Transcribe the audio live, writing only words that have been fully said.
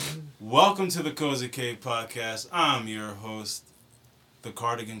Welcome to the Cozy Cave Podcast. I'm your host, the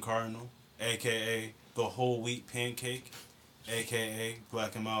Cardigan Cardinal, a.k.a. the Whole Wheat Pancake, a.k.a.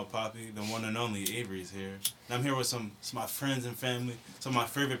 Black and Mild Poppy, the one and only Avery's here. And I'm here with some my friends and family, some of my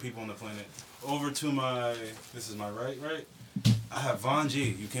favorite people on the planet. Over to my, this is my right? I have Von G.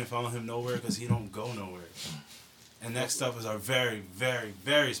 You can't follow him nowhere because he don't go nowhere. And next up is our very, very,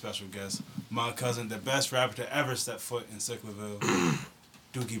 very special guest, my cousin, the best rapper to ever step foot in Sicklerville,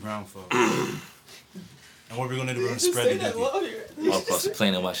 DookieBrownFlow. And what we're going to do, we're going to spread the dookie. Walk across the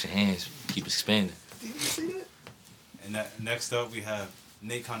plane and wash your hands. Keep expanding. Did you see that? And next up, we have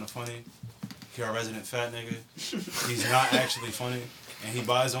Nate Kinda Funny. He our resident fat nigga. He's not actually funny. And he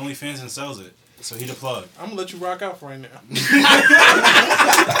buys OnlyFans and sells it. So he the plug. I'm going to let you rock out for right now.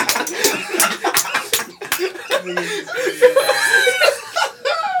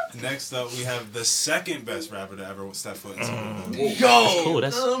 Next up, we have the second best rapper to ever step foot in Sicklerville. Yo, cool.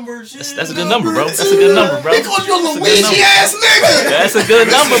 That's a good number, bro. That's a good number, bro. They called you a Luigi ass nigga. That's a good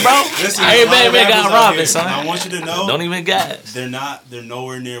number, bro. Listen, I ain't bad man got robbing, son. I want you to know. Don't even guess. They're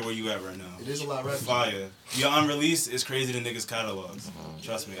nowhere near where you at right now. It is a lot right. Fire. Your unreleased is crazy to niggas' catalogs.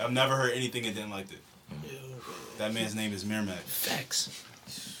 Trust me. I've never heard anything and didn't like it. That man's name is Mir Mac. Facts.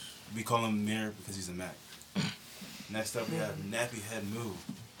 We call him Mir because he's a Mac. Next up, we have Nappy Head Moo.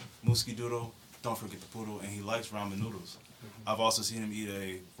 Mooski Doodle, don't forget the poodle, and he likes ramen noodles. I've also seen him eat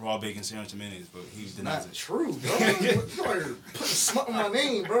a raw bacon sandwich and mayonnaise, but he denies it. True, bro. You're putting smut on my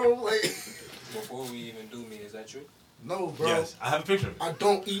name, bro. Like, before we even do meat, is that true? no, bro. Yes, I have a picture of it. I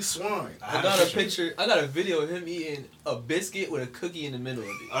don't eat swine. I got a picture. I got a video of him eating a biscuit with a cookie in the middle of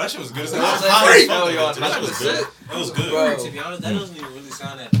it. Oh, that shit was good. That was That was good. It was good. Bro. To be honest, that doesn't even really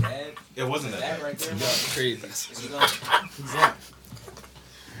sound that bad. It wasn't that That bad. right there, Crazy. He's lying.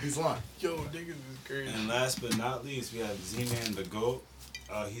 He's lying. Yo, niggas is crazy. And last but not least, we have Z-Man the GOAT.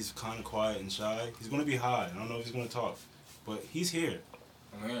 He's kind of quiet and shy. He's going to be high. I don't know if he's going to talk, but he's here.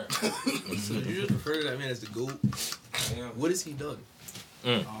 I'm here. So you just refer to that man as the GOAT? Damn. What has he done?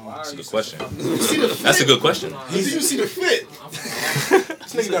 That's a good question. You see the fit? That's a good question. Did you see the fit?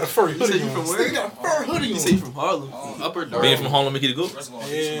 This nigga got a furry hoodie you on. from This where? nigga got a fur hoodie You on. say from Harlem. Upper Darby. Being from Harlem, make you the goat. First of all,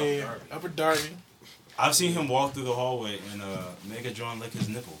 Yeah, Upper Darby. I've seen him walk through the hallway and Mega John lick his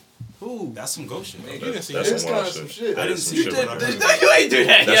nipple. Who? That's some ghost shit. You didn't see That's this some guy wild some shit. shit. I didn't see it, but I heard. No, you ain't do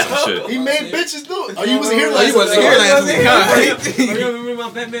that, That's some yo. shit. He made bitches do it. Oh, you wasn't here last You wasn't here last week, huh? You remember my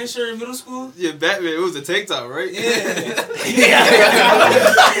Batman shirt in middle school? Yeah, Batman. It was a tank top, right?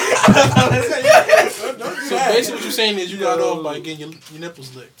 So basically what you're saying is you got off by getting your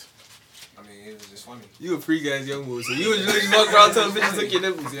nipples licked. I mean, it was just funny. You a freak ass young boy, so you was really just walking around telling bitches lick your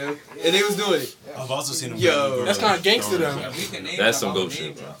nipples, yo. And they was doing it. I've also seen him. Yo, grab that's girls, kinda gangster throw her though. in. We can name That's drop, some I would ghost name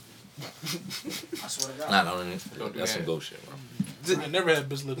shit, bro. drop. I swear to God. Nah, Don't do that's that. some ghost shit, bro. I never had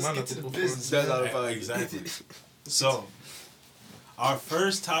bitch lick my Let's get to nipples the before. business. That's out of Yeah, five. exactly. So, our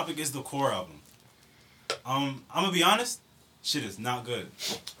first topic is the core album. I'm gonna be honest, shit is not good.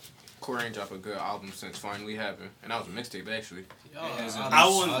 Corey ain't dropped a good album since Finally Happened, and that was a mixtape actually. I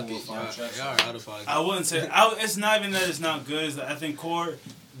wouldn't. Y'all out of pocket. I wouldn't say. It's not even that it's not good. It's that I think core.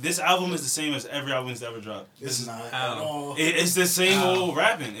 This album is the same as every album that's ever dropped. This It's is. not at How? all. It's the same old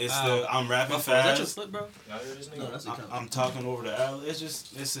rapping. It's the I'm rapping Is that your fast. slip, bro? Y'all hear this nigga? No, that's a count. I'm talking over the album.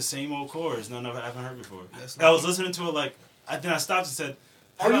 It's the same old chorus. None of it I haven't heard before. That's I was listening to it like I stopped and said.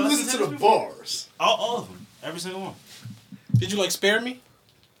 Are "Have I you listened listening to this the before?" bars? All of them. Every single one. Did you like Spare Me?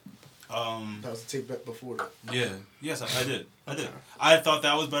 That was the tape back before that. Yeah. Yes, I did. I thought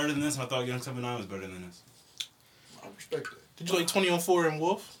that was better than this. And I thought Young 79 was better than this. I respect that. Did you like 20 on 4 and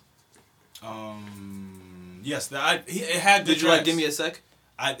Wolf? Yes, it had good Did you tracks. like Give Me a Sec?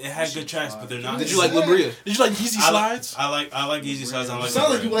 It had good tracks, but they're not. Did you like La Brea? Did you like Yeezy Slides? I like Easy Slides. I You like.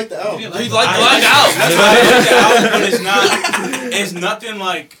 sound like you like the album. You I like like Black the Out? That's why I like the album, but it's not. It's nothing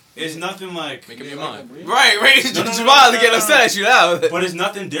like. It's nothing like. Make up your mind. Right. No, Jamal to get upset at you now. But it's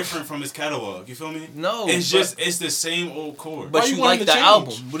nothing different from his catalog. You feel me? No, It's but- just it's the same old chord. Why But you you want like him the to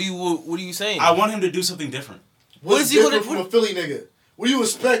album. change? What are you saying? I want him to do something different. What's is he different gonna- from a Philly nigga? What do you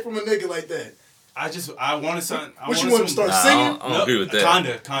expect from a nigga like that? I wanted something. What you want to start Nah, singing? I don't agree with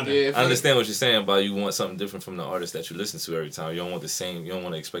that. Kinda. Yeah, I understand what you're saying, but you want something different from the artist that you listen to every time. You don't want the same. You don't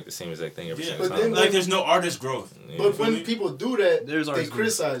want to expect the same exact thing every Yeah, single but time. then, like there's no artist growth. Yeah. But feel when me? people do that, There's they artist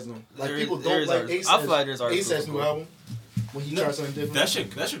criticize them. Like There- people there don't is like artist- ASAP's I feel like there's artist new growth. album when he No, tries something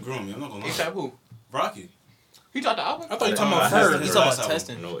different. That should groom me. I'm not gonna lie. ASAP who? Rocky. He dropped the album? I thought you talking No, about I haven't Ferg. heard He's it. talking last about album.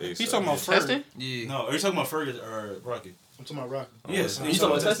 testing. No, He's talking about Ferg. Testing? Yeah. No, are you talking about Fergus or Rocky? I'm talking about Rock. Yes. You talking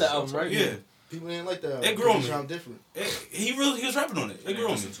about testing album, right? Yeah. People didn't like that. It grew on me. Sound different. He was rapping on it. It grew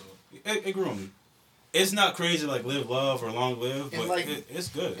on me. It grew on me. it's not crazy like Live Love or Long Live, And but like- it's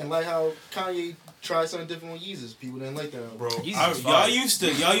good. And like how Kanye tried something different with Yeezus. People didn't like that. Bro, Yeezus y'all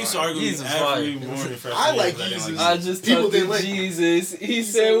used to argue Yeezus every fire. morning. For I like I didn't Yeezus. I just People talked to didn't like- Jesus. He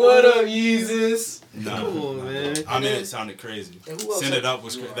said, "What up, Jesus?" No, Come on, man. I mean, it sounded crazy. And who else Send had- It Up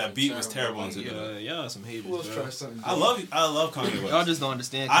was that beat was terrible. And Y'all some haters, Who else bro. tried something I different? love Kanye West. Y'all just don't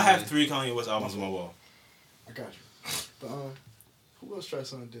understand. I have Kanye. 3 Kanye West albums on my wall. I got you. But who else tried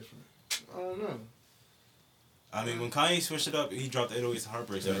something different? I don't know. I mean, when Kanye switched it up, he dropped 808s and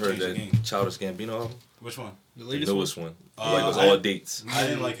Heartbreaks. You And heard changed the that game. Childish Gambino album? Which one? The The latest newest one. Uh, Like it was I- all dates. I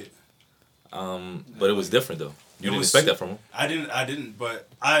didn't like it. But it was different though. You didn't was expect that from him. I didn't. But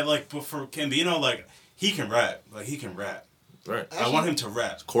I like. But for Gambino, like he can rap. Like he can rap. Right. I want him to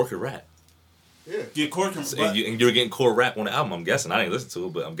rap. Core could rap. Yeah. Yeah, Core can. So, But, and you're getting core rap on the album, I'm guessing. I didn't listen to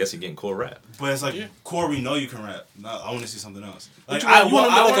it, but I'm guessing you're getting core rap. but it's like Core. We know you can rap. No, I want to see something else. Like You want to know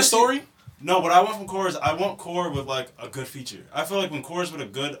like wanna a story? See, no, what I want from Core is I want Core with like a good feature. I feel like when Core's with a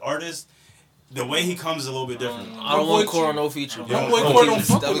good artist, the way he comes is a little bit different. I don't want Core on no feature. Yeah, Boy, Core Core don't don't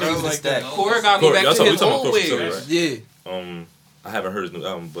fuck fuck with with us like that. Core got me Core, back y'all to talking his about old Core for ways. sure, Yeah, I haven't heard his new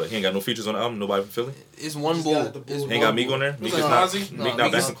album, but he ain't got no features on the album. Nobody from Philly. it's one Just bull. got the It's bull. He one ain't got bull. Meek on there. Meek is like not. Ozzy? Meek No, not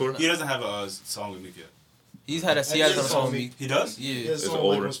Meek back is- in Core. He doesn't have a song with Meek yet. He's had a He has on a a song song. with Meek. He does. Yeah, His It's song like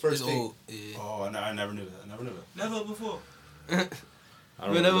older. was first it's take. old. Yeah. Oh, I never knew that. I never knew that. Never before. I don't But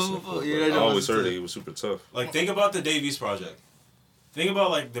really never listen to before- Core, yeah, but I I know always it's heard tough. that he was super tough. Like think about the Dave East project. Think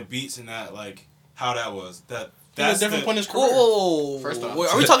about like the beats and that, like how that was. That's That's a different the, point in his career. Whoa, First off. wait,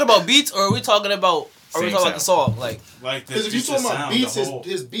 are we talking about beats or are we talking about? Are we Same talking about the song? Like like the, Because if you just the talking about sound, beats, the whole,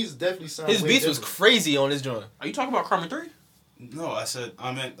 his beats definitely sound. his way beats was different. crazy on this joint. Are you talking about Carmen 3? No,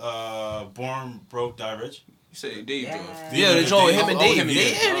 I meant Born Broke Die Rich. You said Dave joint. Yeah, the joint with him and Oh, Dave. him and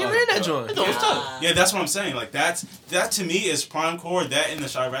Dave. Yeah, he ran that joint. That joint was tough. Yeah, that's what I'm saying. Like that to me is prime core. That in the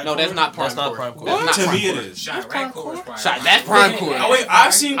Chirac. No, that's core. not prime That's not core. prime core. That's not To prime me it core. is. Shot right core. Shot, that's prime core. Oh wait,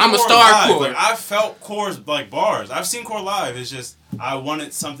 I've seen. I'm a Core star live. core. Like, I felt Core's like bars. I've seen Core live. It's just I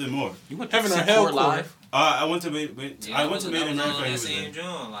wanted something more. You went to Heaven or see Hell Core live? I went to Made in America. He was Same there.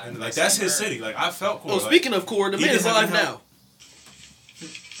 John. And, like that's his city. Like I felt Core. Oh, speaking of Core, the he man is doesn't alive have- now.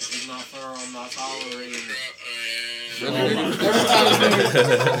 It's not firm, not tolerated.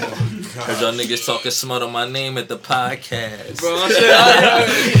 Heard y'all niggas talking smut on my name at the podcast. Bro,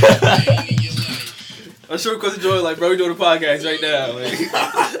 I'm sure because Joy like, bro, we doing a podcast right now.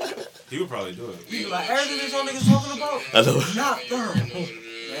 Like, He would probably do it. You like everything these y'all niggas talking about? I know. Not firm.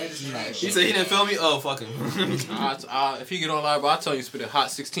 he said he didn't film me. Oh, fuck him. If you get on live, I'll tell you spit a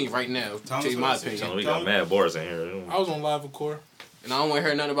hot 16 right now. Tell Tell you us my what it opinion. Tell me we got mad bars in here. I was on live with Core. And I don't want to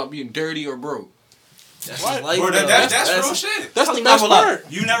hear nothing about being dirty or broke. That's What? his life, Bro, though. that's real shit. That's the Talking best about a lot.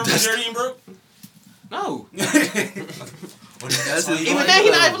 part. You never been dirty and broke? No. That's his Even life, that, he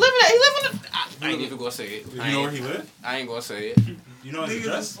not though. even living that. He living in I ain't even gonna say it. You know where he live? I ain't gonna say it. You know his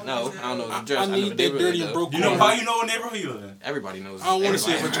address? No, I don't know the address. I know need the that neighborhood, dirty and though. broke You know Core. how you know what neighborhood you live in? Everybody knows. I don't wanna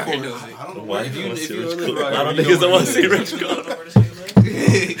see Everybody Rich Core. knows it. I don't know Why where you you want if to see you Rich live Cole? right, A lot of you niggas know don't want to see where Rich Cole.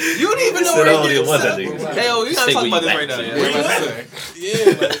 You don't even know Said I where don't it even is. want that nigga. Hey, yo, we gotta Say talk where about you this at, right now. say Yeah. where you What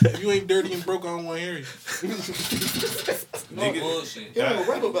Yeah, like, if you ain't dirty and broke, I don't want to hear you. No bullshit. He don't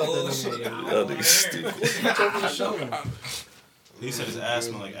rap about that no Bullshit. more. I That don't nigga wanna stupid. hear it. Talking the show. He said his ass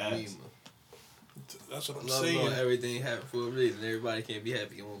smell like ass. That's what I'm Love saying. knowing everything happened for a reason. Everybody can't be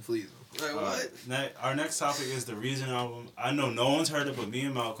happy and won't please them. Like, what? Our next topic is the Reason album. I know no one's heard it but me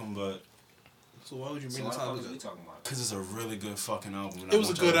and Malcolm, but So why would you So bring what this the fuck topic is we up? talking about? because it's a really good fucking album. and It I was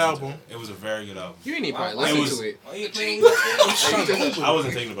a want y'all good to listen to album. it. It was a very good album. You ain't even probably Why- listen was- to it. Why you playing? I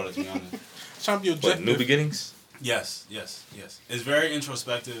wasn't thinking about it, to be honest. Trying to be What, objective. New Beginnings? Yes. It's very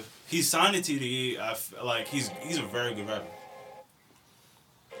introspective. He signed to TDE. Like he's a very good rapper.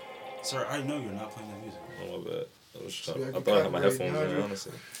 Sir, I know you're not playing that music. Oh, my bad. Yeah, I you thought I had my copyrighted headphones behind in, you.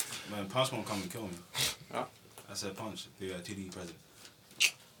 honestly. Man, Punch won't come and kill me. Huh? I said Punch, the TDE president.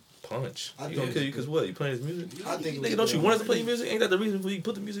 Punch. I You gonna think kill you it's because what? You playing his music? I think it was Nigga, don't you good. want us to play your music? Ain't that the reason you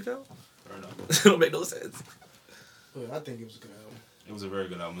put the music out? Fair enough. It don't make no sense. But I think it was a good album. It was a very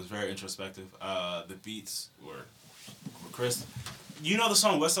good album. It was very introspective. The beats were crisp. You know the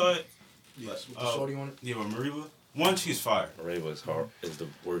song West Side? Yes, with the shorty on it. Yeah, with Mariva. One, she's fire. Rava is hard. Is the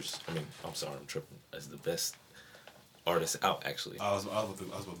worst. I mean, I'm sorry, I'm tripping. Is the best artist out actually. I was about to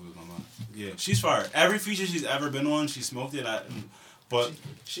lose my mind. Yeah, she's fire. Every feature she's ever been on, she smoked it. But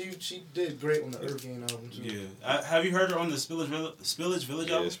She did great on the Earth Game album too. yeah, have you heard her on the Spillage Village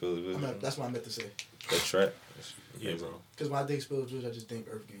Yeah, album? it's really good. That's what I meant to say. That track. Yeah, bro. Because when I think Spillage Village, I just think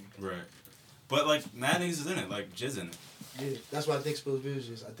Earth Game. Right. But like mad niggas is in it, like Jizz in it. Yeah, that's why I think Spillage Village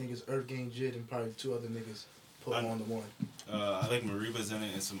is. I think it's Earth Game, Jid, and probably two other niggas. put on the one. I think Mariba's in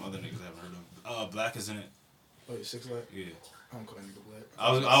it and some other niggas I haven't heard of. Black is in it. Oh, you 6 Flags? Yeah. I don't call that nigga Black.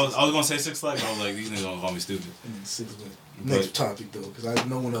 I was gonna say 6 Flags. I was like, these niggas gonna call me stupid. 6 Flags. Next topic though, because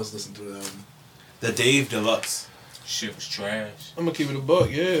no one else listened to the album. The Dave Deluxe. Shit was trash. I'm gonna keep it a buck,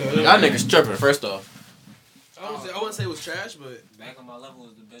 yeah. Y'all niggas tripping, first off. I wouldn't say it was trash, but Back on My Level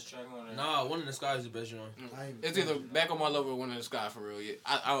was the best track on there. nah, One in the Sky is the best joint. It's either Back on My Level or One in the Sky for real. Yeah,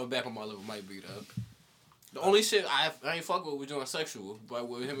 I would Back on My Level might be though. The only shit I ain't fuck with was doing Sexual, but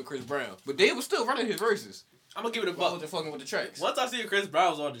with him and Chris Brown. But Dave was still running his verses. I'm gonna give it a Why buck. was they fucking with the tracks? Once I see Chris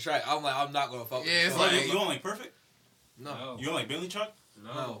Brown was on the track, I'm like, I'm not gonna fuck with Yeah, it. it's So, like- you don't like Perfect? No. You don't like Billy Truck?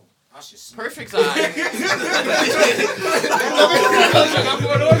 No. I should see. Perfect's alright.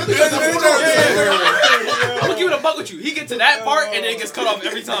 I'm gonna give it a buck with you. He get to that part and then it gets cut off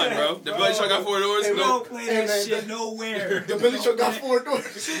every time, bro. The Billy Truck got 4 doors. Hey, No. play that shit nowhere. The Billy Truck got 4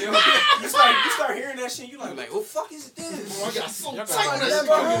 doors. You start hearing that shit, you I'm like, what the fuck is this? I got so Y'all tight got when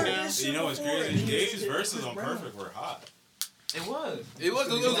that that shit shit down. You know what's crazy? Dave's verses on Perfect were hot. it was. It was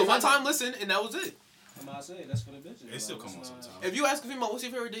a one-time listen and that was it. I'm about to say, that's for the bitches. They still Like, come on it's not- sometimes. If you ask a female, what's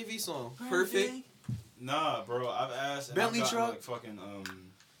your favorite Dave East song? Perfect. Nah, bro, I've asked. And Bentley I've gotten, truck? like fucking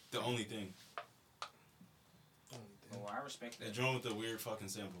The Only Thing. Oh, I respect That that. joint with the weird fucking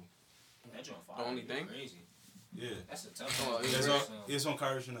sample. That joint fire. The Only Thing? Crazy. Yeah. That's a tough Oh, one. yeah. It's on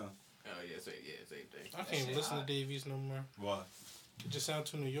Kyrie Chanel. Oh yeah, same thing. I can't even listen to Dave East no more. Why? It just sounds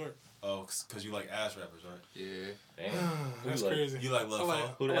too New York. Oh, cause you like ass rappers, right? Yeah. Damn. That's Who you like? crazy. You like I Love like,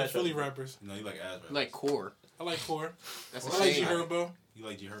 Fall? Who I the like ass Philly rapper? rappers. No, you like ass rappers. Like Core. I like Core. That's I the like G same. Herbo. You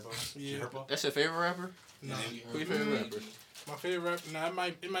like G Herbo? Yeah. G Herbo? That's your favorite rapper? No. Who your favorite rapper? My favorite rapper, nah,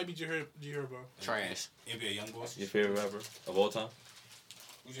 it might be G Herbo. Trash. NBA Youngboy? Your favorite rapper of all time?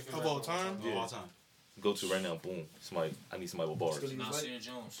 Who's your Of favorite all rapper? time? Of all time. Go to right now. Boom. Somebody. I need somebody with bars. Nasir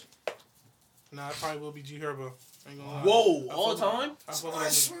Jones. Nah, it probably will be G Herbo. Ain't gonna lie. Whoa, I all fuck with- time? I fuck with that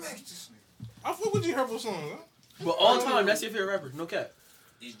nigga. smacked this nigga. I fuck with G Herbo songs, huh? But all time, that's your favorite rapper. No cap.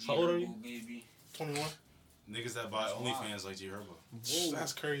 Is G How old are you? Herbo, baby. 21. Niggas that buy OnlyFans like G Herbo. Whoa.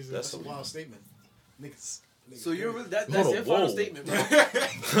 That's crazy. That's That's a wild statement. Niggas. So you're really that's Hold on, your final whoa. statement, bro.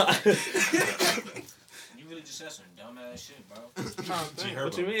 You really just said some dumbass shit, bro. I'm trying to G think. Herbo.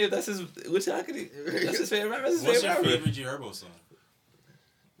 What you mean? That's his. Which I could. That's his favorite rapper. That's his What's favorite your rapper. favorite G Herbo song?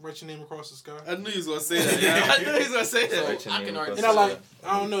 Write your name across the sky. I knew he was gonna say that. Yeah. I knew he was gonna say that. Write your I name can across already And I the like, sky.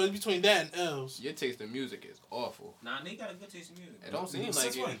 I don't know, it's between that and L's. Your taste in music is awful. Nah, nigga got a good taste in music. It don't seem like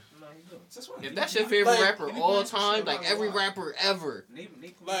Since it. when? Nah, he do. Since when? If that's your favorite Like- rapper all time, shit like about every why. rapper ever.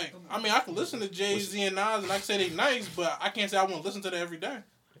 Like, I mean, I can listen to Jay-Z and Nas, and I can say they nice, but I can't say I want to listen to that every day.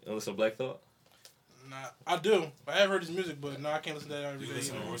 You listen to Black Thought? Nah, I do. I have heard his music, but no, I can't listen to that every You day.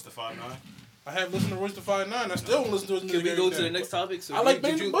 listen to Royce the 5'9"? I have listened to Royce the 5'9". I still don't listen to his music Can we every go day. to the next topic? So I like did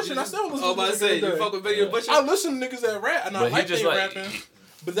Benny you- Butcher, did and I you- still listen Oh, to about to music say, every you day. fuck with Benny Butcher? I listen to niggas that rap, and I But he like just they like- rapping,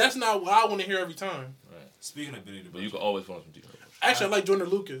 but that's not what I want to hear every time. Speaking of Benny the But you Butcher, can always find some G Herbo. Actually, I like Jordan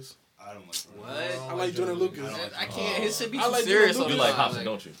Lucas. I don't like Jordan. What? I like Jordan Lucas. I don't like I can't. His shit be I too like serious. Jordan You Lucas. like Hobson,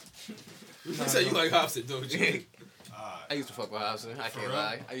 don't you? You said you like Hobson, don't you? I used to fuck with Hobson. I For can't real?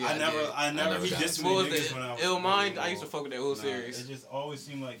 lie. I never. He got dissed it. me What was niggas the when I was Ill Mind? little. I used to fuck with that whole Nah, series. It just always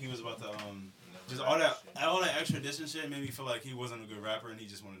seemed like he was about to just all that extra diss and shit made me feel like he wasn't a good rapper and he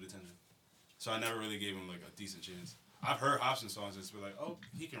just wanted attention. So I never really gave him like a decent chance. I've heard Hobson songs and it's been like, oh,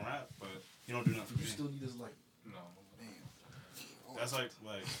 he can rap, but he don't do nothing for You me. still need his like. No. Damn. That's like,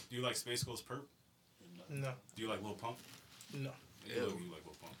 do you like Space Ghost Perp? No, Do you like Lil Pump? no. Yeah, you like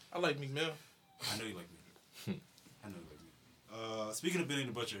Lil Pump. I like Meek Mill. I know you like me. I know you like me. Speaking of Benny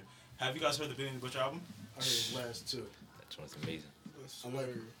the Butcher, have you guys heard the Benny the Butcher album? I heard his last two. That one's amazing. I like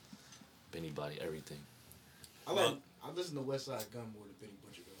her. Benny Body, everything. I listen to West Side Gun more than Benny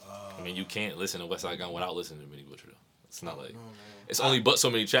Butcher though. I mean, you can't listen to West Side Gun without listening to Benny Butcher, though. It's not like... No, man. It's only but so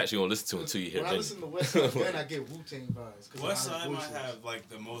many tracks you're going to listen to until you hear When I Benny. listen to West Side Gun, I get Wu-Tang vibes. 'cause West of how Side his might voice is. have like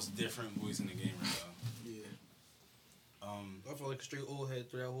the most different voice in the game right now. Yeah. I feel like a straight old head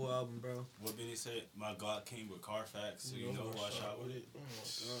through that whole album, bro. What Benny said, my Glock came with Carfax, so you know who I shot with it. Oh my god.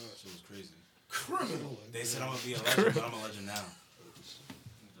 Shit was crazy. Criminal. They said I'm gonna be a legend, but I'm a legend now.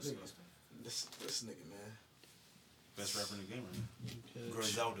 Disgusting. This nigga, man. Best rapper in the game right now.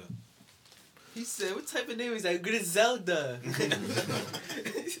 Griselda. He said, what type of name is that? Griselda. He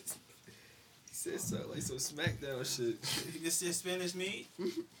said something like some SmackDown shit. This is Spanish meat.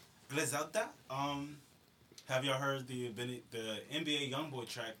 Griselda. Have y'all heard the NBA YoungBoy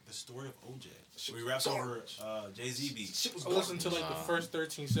track, "The Story of OJ"? We rapped over Jay-Z beat. Shit was I listened to like the first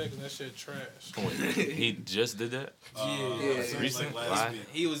 13 seconds. That shit trash. Oh, he just did that? It's recent? Like Why? last week.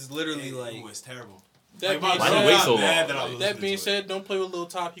 He was literally It like, was terrible. That Like, being Why did you wait so long? mad that I was That listening being to it. said, don't play with Lil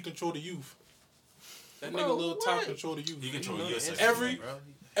Top. He control the youth. That Bro, nigga Lil Top what? control the youth. He control your sex. Every bro.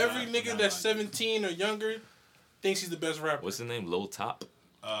 nigga Not that's mine. 17 or younger thinks he's the best rapper. What's his name? Low Top.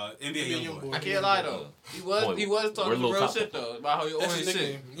 NBA Youngboy. I can't lie though. He was where talking Lil real Top shit from? though about how he That's always his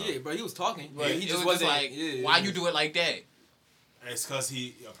shit. nickname. Yeah, bro, he was talking. But Yeah, he it just was wasn't. like, yeah, why you do it like that? It's because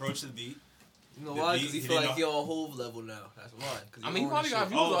he approached the beat. You know the why? beat, Because he he feel didn't like know- he on Hove level now. That's why. I mean, he probably got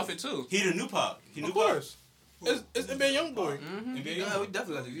views Oh. off it too. He the new Pop. He Of new Pop. course. It's NBA Youngboy. NBA Yeah, we Youngboy.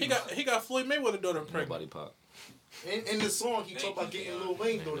 definitely got the views. He got Floyd Mayweather daughter pregnant. Nobody pop. In the song, he talk about getting Lil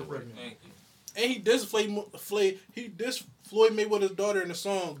Wayne daughter pregnant. Thank you. And he dissed Floyd Mayweather's daughter in the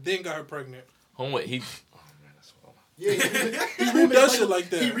song, then got her pregnant. Homeway, he. Oh man, that's wild. Yeah, he does shit like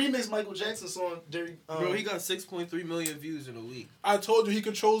that. He remixed Michael Jackson's song. Bro, he got 6.3 million views in a week. I told you he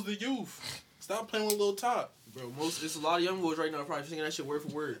controls the youth. Stop playing with Lil Top. Bro, it's a lot of young boys right now probably singing that shit word for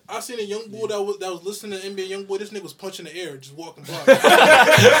word. I seen a young boy that was listening to NBA Youngboy. This nigga was punching the air, just walking by.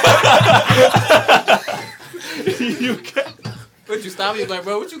 But you stop me like,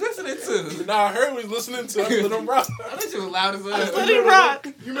 bro, what you listening to? Nah, I heard what he was listening to. I let him rock. I thought you was loud as hell. Let him rock.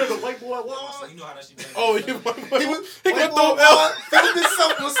 You remember the white boy? So you know how that shit been. Oh, he He got boy thrown filmed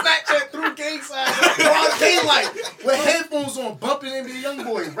himself on Snapchat through gang signs broad daylight with headphones on, bumping NBA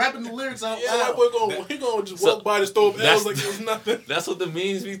Youngboy, rapping the lyrics out Yeah, that loud. boy he gonna just walk by the stove L's like it was nothing. That's what the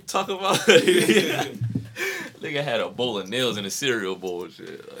memes we talk about. Nigga had a bowl of nails in a cereal bowl and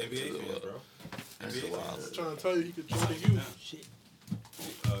shit. Like, NBA fans, bro. That's NBA wild. fans. I'm trying to tell you, he controls the youth. Shit.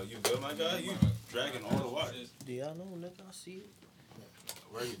 You good, my guy? You dragging all the wires. Yeah, I know, nigga. I see it.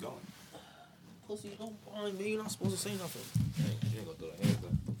 Where are you going? Pussy, don't find me. You're not supposed to say nothing. You ain't gonna throw the hands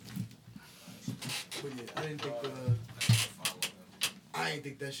up. But yeah, I didn't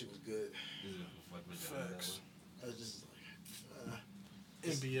think that shit was good. Facts. I was just like,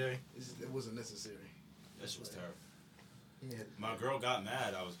 NBA. it wasn't necessary. That shit was terrible. Yeah. My girl got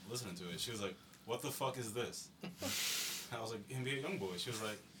mad. I was listening to it. She was like, "What the fuck is this?" I was like, "NBA Youngboy." She was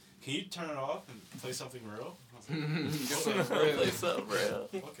like, "Can you turn it off and play something real?" I was like, Play something real.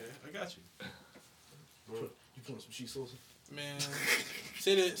 "Okay, I got you." You putting some cheese sauce? Man.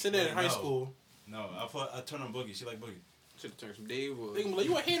 Say that in high No. school. No, I turn on Boogie. She like Boogie. Should've turned some Dave Wood. They gonna be like,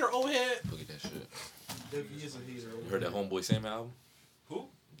 you a hater, old head. Look at that shit. Definitely is a hater. You heard that Homeboy Sandman album? Who?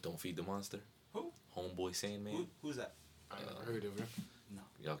 Don't Feed the Monster? Who? Homeboy Sandman? Who's that? I never heard of him.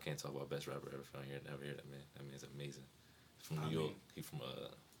 Y'all can't talk about best rapper ever. Never hear that man. That man's amazing. He's from New York. He from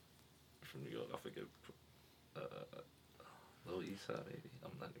New York. I forget. Lower East Side, maybe.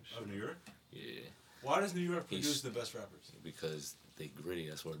 I'm not even sure. Of New York? Yeah, Why does New York He's- produce the best rappers? because they gritty.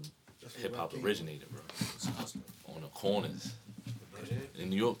 That's where That's hip hop rap originated, bro. On the corners. In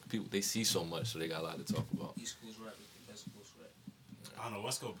New York, people they see so much, so they got a lot to talk about. East Coast rap is the best Coast rap. I don't know.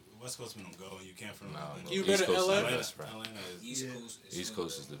 West Coast we don't go, and you can't from Nah, Atlanta. You East better Coast is LA? the best rap. Atlanta is East Yeah. Coast is East some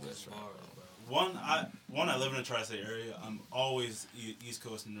Coast of is the best rap. bars, bro. one. I live in the tri-state area. I'm always East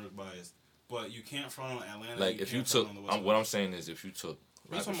Coast and New York biased, but you can't front on Atlanta. Like if you can't front took, on the West what I'm Coast. saying is, if you took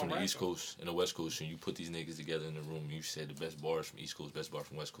rappers talking from the about East rap, Coast and the West Coast, and you put these niggas together in the room, and you said the best bars from East Coast, best bars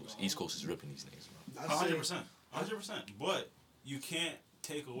from West Coast. East Coast is ripping these niggas, bro. 100%. But you can't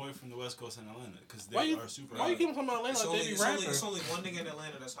take away from the West Coast and Atlanta because they Why are super. you keep talking about Atlanta It's like only, they be it's, only, rapping? it's only one nigga in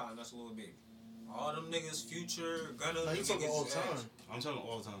Atlanta that's hot, and that's Lil Baby. All them niggas, Future, Gunna, Like, you talking all the niggas, time. I'm talking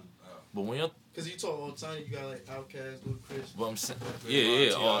all the time. But when y'all, Because you talk all the time, you got like Outkast, Ludacris. but I'm saying, Big yeah, Ron, yeah,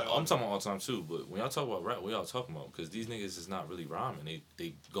 T.I., I'm talking about all the time too. But when y'all talk about rap, what y'all talking about? Because these niggas is not really rhyming.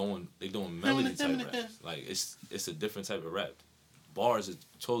 They doing melody type rap. Like it's a different type of rap. Bars is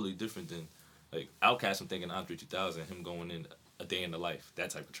totally different than like Outkast. I'm thinking Andre 2000, him going in A Day in the Life, that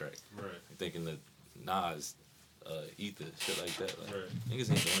type of track. Right. I'm thinking the Nas, Ether, shit like that. Like, Right. niggas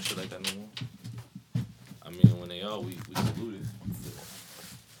ain't doing shit like that no more. I mean, when they are, we salute it.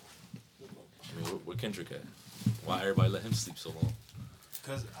 I mean, where Kendrick at? Why everybody let him sleep so long?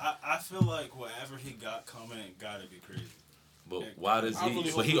 Because I feel like whatever he got coming gotta be crazy. But why does I he?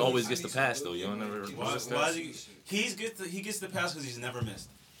 really But he hope always I gets the need pass some though. You don't never. Why notice does that? he gets the pass because he's never missed,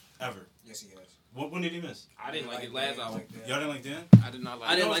 ever. Yes, he has. When did he miss? I didn't like his last album. Y'all didn't like Dan? I did not like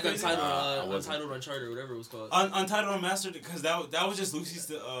I didn't know like what's crazy? Untitled, I wasn't. Untitled, Uncharted, whatever it was called. Untitled Unmastered because that was just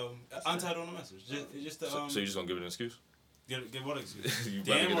Lucy's Untitled Unmastered. Just the So you just gonna give it an excuse? Get what excuse? You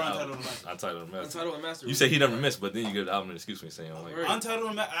Dan better or get Untitled out. Unmastered? Untitled Unmastered. Untitled and Master. You say he never missed, but then you give the album an excuse when you say you don't like it. Right. Untitled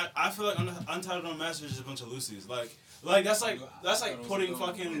Unmastered. I feel like Untitled Unmastered is just a bunch of Lucy's. Like that's like putting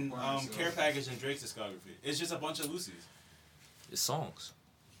fucking Care Package in Drake's discography. It's just a bunch of Lucy's. It's songs.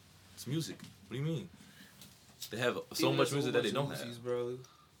 It's music. What do you mean? They have so much music that they don't have. Bro.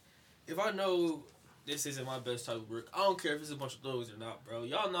 If I know this isn't my best type of work, I don't care if it's a bunch of throws or not, bro.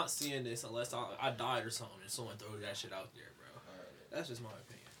 Y'all not seeing this unless I died or something and someone throws that shit out there, bro. That's just my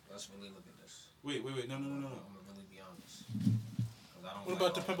opinion. Let's really look at this. Wait. No. I'm gonna really be honest. 'Cause I don't What like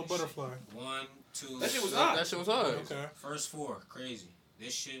about the all Pimple this Butterfly? shit. 1, 2. That shit was That hot. shit was hard. Okay. First 4, crazy.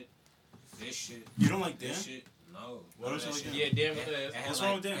 This shit. You don't like This Dan? shit. No. What none else of you that like shit. Yeah, damn It it. had What's like,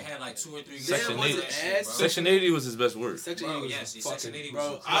 wrong with Dan? It had like 2 or 3 good Section songs. 80. That shit, bro. Section 80 was his best work. Section Bro, 80 was yes, fucking, Section 80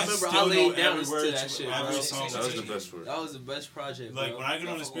 bro. was- I remember still I know laid down every listening word to that to shit, every bro. song. That was the best work. That was the best project, bro. Like when I get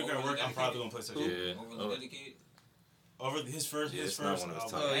on the speaker at work, I'm probably gonna play Section 80. Yeah. Overly dedicated. Over his first, Yeah, his it's not first one of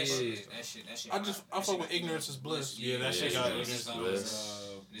his album. top. That Yeah. shit. That shit. I fuck shit with got Ignorance is Bliss. Yeah, that shit Yeah, got Ignorance Ignorance is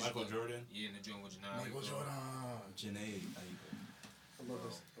was Bliss. Michael Jordan. Yeah, in the joint with Janai. Michael Jordan. Janae. I love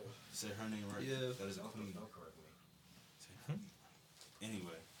this. Say her name right. Yeah. That is a Don't queen. correct me.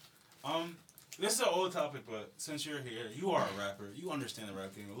 Anyway, this is an old topic, but since you're here, you are a rapper. You understand the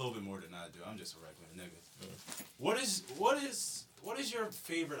rap game a little bit more than I do. I'm just a regular nigga. What is your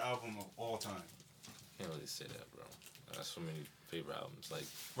favorite album of all time? Can't really say that, bro. I got so many favorite albums. Like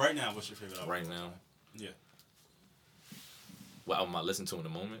Right now, what's your favorite album? right of all now, time? Yeah. what album I listen to in the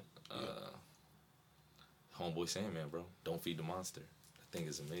moment? Homeboy Sandman, bro. Don't Feed the Monster. That thing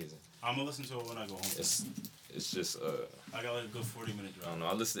is amazing. I'm gonna listen to it when I go home. It's just I got like a good 40-minute drive. I don't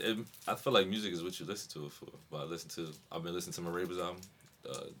know. I feel like music is what you listen to it for. But I've been listening to Maraba's album.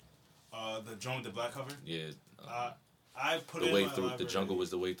 The joint with the black cover. Yeah. I put The it Way in my Through. library. The Jungle Was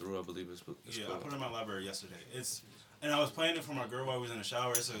the Way Through, I believe it's Yeah, I called. put it in my library yesterday. And I was playing it for my girl while I was in the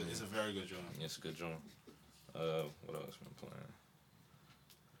shower. It's a very good joint. Yeah, it's a good joint. What else been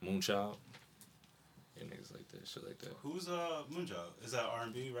playing? Moonchild. Yeah, niggas like that, shit like that. Who's Moonchild? Is that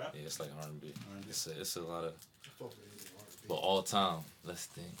R&B rap? Yeah, it's like R&B. R&B. It's a lot of. Fuck with it. But all time, let's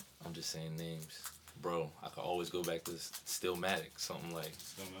think. I'm just saying names. Bro, I could always go back to Stillmatic, something like.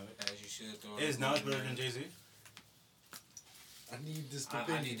 Still matter. As you should. Throw Is Nas better than Jay-Z? I need this I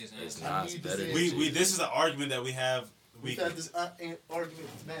opinion. need this It's answer. I Nas need better this than answer. We this is an argument that we have We've weekly. had this argument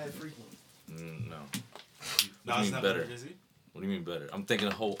mad frequently. No. Nas mean not better? than Jay-Z? What do you mean better? I'm thinking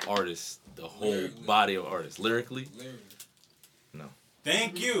the whole artist, the whole Lyrically. body of artists. Lyrically? Literally.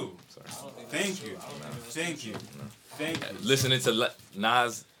 Thank you. Sorry. I don't think Thank that's you. true. I don't think that's Thank true. you. Thank you. Listening to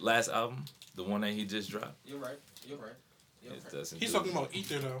Nas' last album, the one that he just dropped, You're right. You're right. You're it right. doesn't. He's do talking it. about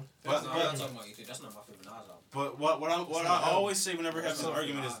Ether though. But, No, I'm but, not talking about Ether. That's not my favorite Nas album. but what I always say whenever we have this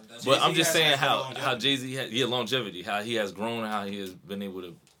argument is That's But I'm Jay-Z just has saying had how longevity. Jay-Z had longevity, how he has grown, how he has been able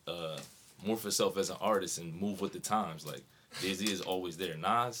to morph himself as an artist and move with the times. Like Jay-Z is always there.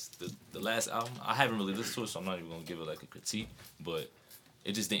 Nas, the last album, I haven't really listened to it, so I'm not even gonna give it like a critique. But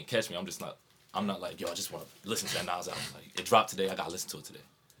it just didn't catch me. I'm not like, yo, I just want to listen to that Nas album. Like it dropped today, I gotta listen to it today.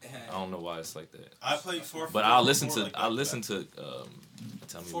 I don't know why it's like that. I played 4. But I'll listen to like I'll listen to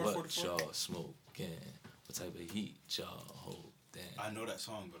tell me what 444? y'all smoking, what type of heat y'all hold. Damn. I know that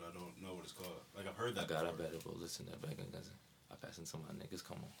song, but I don't know what it's called. Like I've heard that. I before. better go listen to that back in the I pass into my niggas,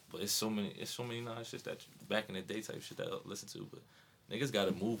 come on. But it's so many nice shit that back in the day type shit that I listen to. But niggas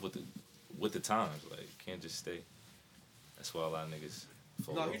gotta move with the times. Like can't just stay. That's why a lot of niggas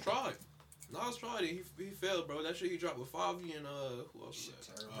fall No, off. he tried. Nas tried it. He failed, bro. That shit he dropped with Favi and who else was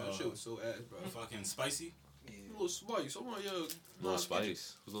that? terrible. That shit was so ass, bro. Fucking spicy. Little Spice. Someone yo. Lil Nas,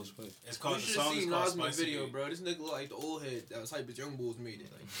 Spice. Who's Lil Spice? It's You called the should song. Is see called Nas in the Spicy. video, bro. This nigga look like the old head that was hype as Young Bulls made it.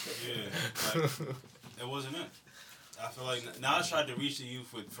 Like, Yeah, like, it wasn't it. I feel like Nas tried to reach the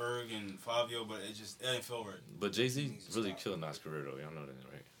youth with Ferg and Fabio, but it didn't feel right. But Jay-Z really killed Nas' career though. Y'all know that,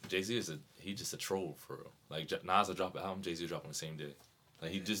 right? Jay-Z he just a troll for real. Like Nas will drop an album, Jay-Z will drop on the same day.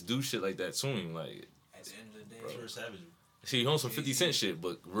 Like he just do shit like that to him. Like At the end of the day, Pure savage. see, he on some 50 Cent shit,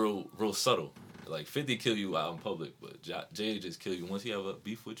 but real subtle. Like 50 kill you out in public, but Jay just kill you. Once he have a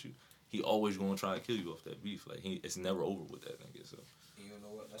beef with you, he always gonna try to kill you off that beef. Like it's never over with that nigga. So and you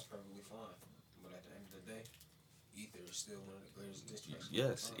know what? That's perfectly fine. But at the end of the day, Ether is still one of the greatest diss tracks. of all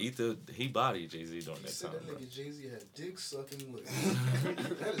yes, time. Ether he bodied Jay-Z during He that said time. that Bro. nigga Jay-Z had dick sucking lips.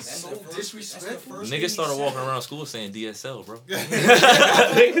 That is That's so the first- disrespectful. that's the first Niggas thing started he walking said. around school saying DSL, bro.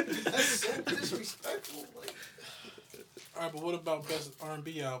 That's so disrespectful. Like, All right, but what about best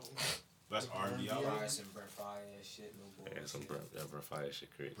R&B album? That's R&B Yeah. album. Rice and Brent Fire and shit. No Yeah, some Brent Fire shit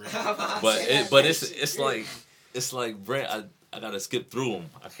crazy. Brent- But it's like Brent. I gotta skip through them.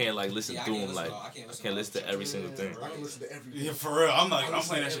 I can't like listen Yeah, I through can't them. listen Like to- I can't I can't listen to every single thing. I can listen to everything. Yeah, for real. I'm listen playing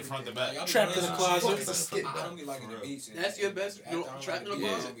to that shit front to back. Y'all be Trapped in the listening closet. to Fuck, it's a skip I back. don't be liking the beats. and- That's your best- after I don't Trapped in the like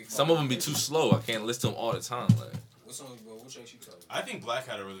Yeah, beats, I'll be some of them be fine. too slow. I can't listen to them all the time. Like What song? What tracks you talking? I think Black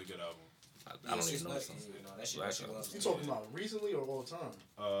had a really good album. I don't even know the song. That shit Black was. You talking about recently or all the time?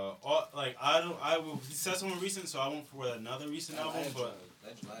 He said someone recent, so I won't for another recent album, but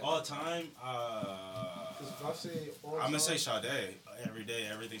all the time, Because if I say all the I'm gonna say time, Sade every day,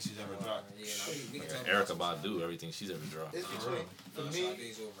 everything she's ever dropped. Yeah, we can talk Erica about Badu, everything she's ever dropped. it's For real. between, for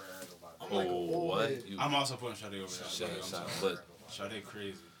me, I'm like an old what? head. I'm also putting Sade over Sade, there. but Sade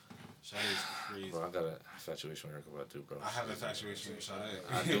crazy. Sade's crazy. bro, I got an infatuation with Erica too, bro. I have an infatuation with Sade.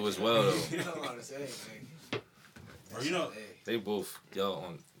 I do as well though. Bro, you know, They both y'all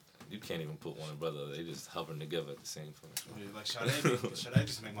on. You can't even put one brother. They just hovering together at the same time. like Sade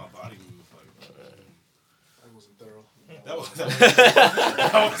just make my body move. Like, That wasn't thorough. that was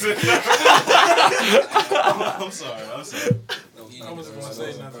I'm sorry. I wasn't gonna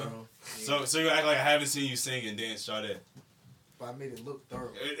say nothing. So you act like I haven't seen you sing and dance Sade. But I made it look thorough.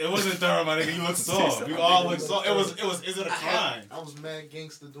 It wasn't thorough, my nigga. You look soft. We all look soft. Is it a crime? I was mad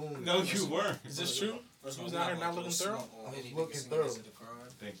gangster doing it. No, you weren't. Is this true? You was out here not looking thorough? I was looking thorough.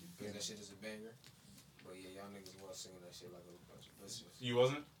 Thank you. Because that shit is a banger. But yeah, y'all niggas was singing that shit like a bunch of bitches. You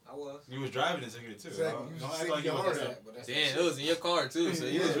wasn't? I was. You was driving and singing it too. Exactly. You Don't was act like you singing your was. heart out. Damn, it was in your car too, so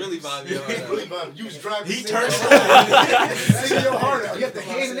you was really vibing your heart out. Really bad. You was driving. He singing turned. your heart out. Singing your heart out. You had the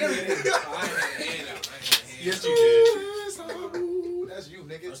hand and everything. I ain't had a hand out. Yes, you did. That's you,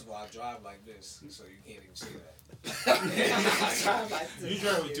 nigga. First of all, I drive like this, so you can't even see that. You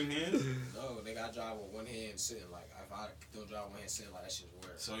drive with two hands. No, nigga, I drive with one hand sitting. Like, if I don't drive with one hand sitting, like, that shit's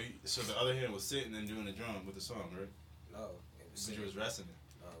weird. So the other hand was sitting and doing the drum with the song, right? No, it was But you was resting it.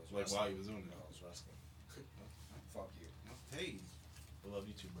 No, it was Like resting. while you was doing No, it. I was resting. Fuck you. Hey, I love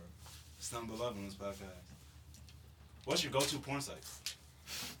you too, bro. It's nothing but love on this podcast. What's your go-to porn site?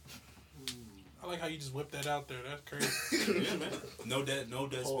 I like how you just whipped that out there. That's crazy. Yeah, man. No dead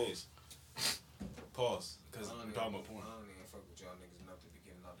space. Pause. Because I don't we're talking about porn. even fuck with y'all niggas enough to be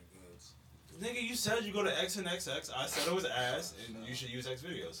giving out the goods. Nigga, you said you go to X and XX. I said it was ass, and you should use X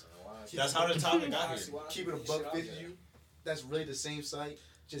videos. Why? That's how the topic got here. Keep it a buck 50 you. That's really the same site.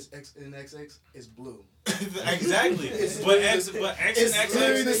 Just X and XX is blue. Exactly. But X and It's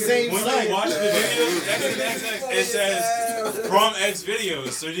literally the XX, same when site. you watch the videos, X and XX, it says from X videos.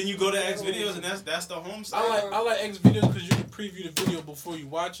 So then you go to X videos, and that's the home site. I like X videos because you can preview the video before you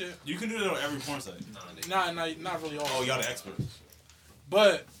watch it. You can do that on every porn site. Not really all. Oh, y'all the experts.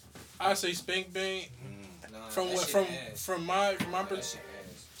 But I say Spank Bang Nah, from that what shit ass. from my That shit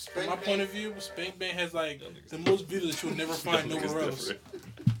ass. from my point of view, Spank Bang has like the most videos that you'll never find nowhere else.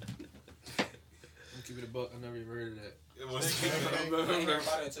 Keep it a buck. I've never even heard of that. It was. I ain't heard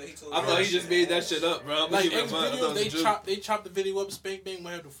about it until he told I me. thought he just made that shit up, bro. Like X videos, they chop the video up. Spank Bang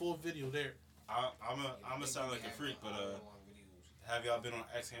might have the full video there. I'm a sound like a freak, but have y'all been on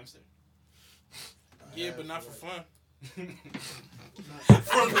X Hamster? Yeah, but not for fun.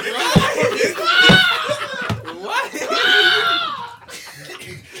 What?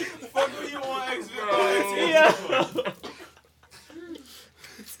 Fuck do you want X video?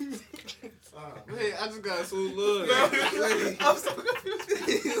 Hey, I just got so look. I'm so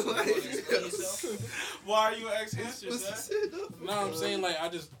confused. Why are you X Hamster, son? No, I'm saying like I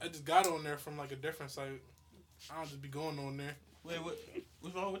just got on there from like a different site. I don't just be going on there. Wait,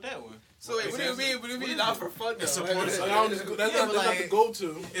 what's wrong with that one? So wait, what do you mean? What do you mean not for fun though? It's a porn Like, site. I don't just, that's not the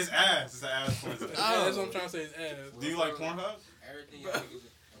go-to. It's ass. It's an ass porn site. Yeah, that's what I'm trying to say. It's ass. Do you like Pornhub? Everything y'all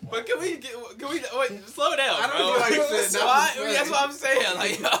niggas. But can we wait? Slow down, I don't bro. feel like you said not Why- for fun. That's what I'm saying.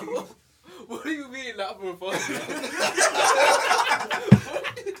 Like, yo, what do you mean not for fun?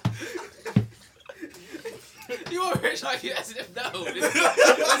 You over here trying to get as if no. This is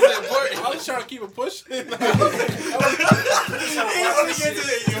important. I was trying to keep it pushing. He want to get to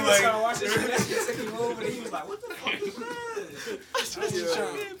it. You're like, I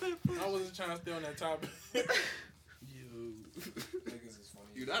wasn't trying to stay on that topic.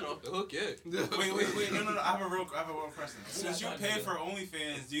 You're not off the hook yet. wait. No. I have a real question. Since you pay for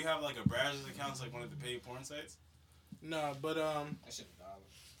OnlyFans, do you have like a browser's account, like one of the paid porn sites? Nah, but That shit $1.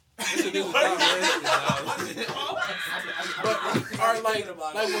 it's a Alright,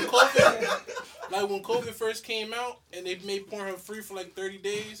 like when COVID first came out and they made Pornhub free for like 30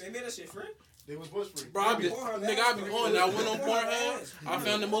 days. They made that shit free. It was free. Bro, I be on. I went on Pornhub. I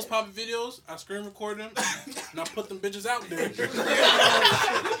found the most popular videos. I screen recorded them, and I put them bitches out there.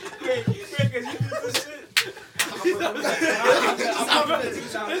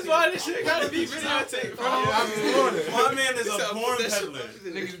 That's why this shit gotta be videotaped, bro. My man is a porn peddler.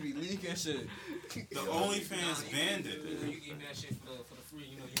 Niggas be leaking shit. The OnlyFans banned it. You gave me that shit for the free.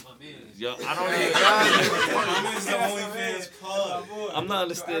 You know, you my man. Yo, I don't even. My man's the OnlyFans plug. I'm not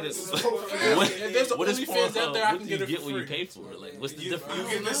understanding. If there's What is OnlyFans out there, I What can do you get it get for when you free. pay for it? Like, what's the You difference?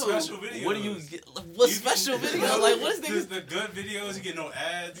 get the special videos. What do you get? What special video? Like, what is niggas? The good videos, you get no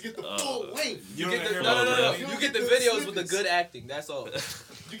ads. You get the full length. You don't get the, hear no. about You get the videos with the good acting. That's all.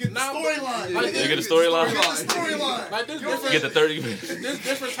 You get the storyline. Like, You get a storyline. You get the storyline. Like there's You different, get the 30 minutes. there's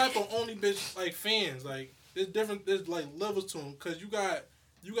different type of only bitch like fans. Like there's like levels to them. Cause you got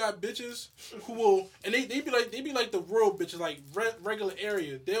you got bitches who will, and they be like the real bitches, like regular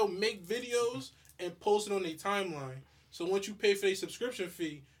area. They'll make videos and post it on their timeline. So once you pay for their subscription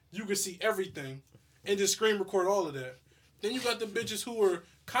fee, you can see everything and just screen record all of that. Then you got the bitches who are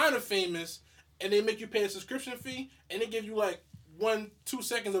kind of famous and they make you pay a subscription fee and they give you like 1-2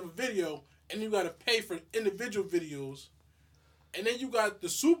 seconds of a video and you got to pay for individual videos. And then you got the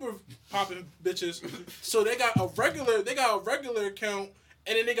super popping bitches. So they got a regular account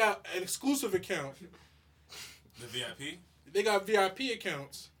and then they got an exclusive account. The VIP? They got VIP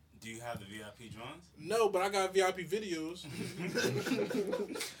accounts. Do you have the VIP joints? No, but I got VIP videos.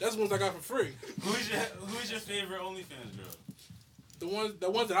 That's the ones I got for free. Who's your favorite OnlyFans girl? The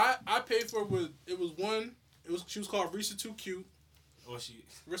ones that I paid for she was called Risa Too Cute. What's she?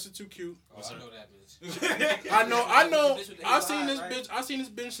 Risa Too Cute. Oh, I know that bitch. I know. I've seen this bitch. I've seen this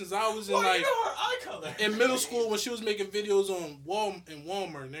bitch since I was in You know her like eye color. in middle school when she was making videos on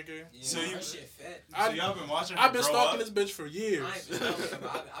Walmart, nigga. Yeah, So her shit fat. So y'all been watching her I've been grow stalking up? this bitch for years. I ain't been stalking her,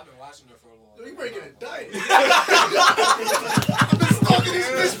 but I've been watching her for a long time. You breaking a diet. I've been stalking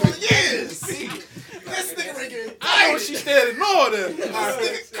this bitch for years. This nigga breaking a I know diet. she standing on there.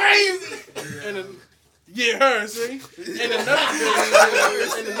 This nigga crazy. And then, her, see? And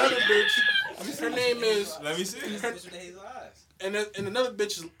another bitch, her name is, Let me see. This bitch with the hazel eyes. and another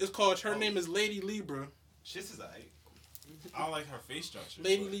bitch is called, her name is Lady Libra. Shit's is aight. I don't like her face structure.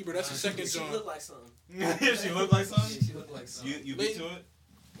 Lady Libra, that's the second She John. look like something. She look like Yeah, something? she look like something. You beat to it?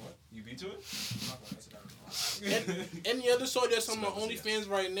 What? You beat to it? Any other song that's on my OnlyFans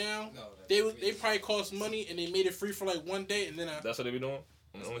right now, No, they probably cost money and they made it free for like one day and then That's what they be doing?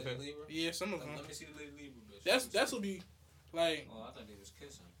 On That's the Lady OnlyFans? Libra? yeah, some of them. Let me see the Lady Libra bitch. That's will be like Oh, I thought they was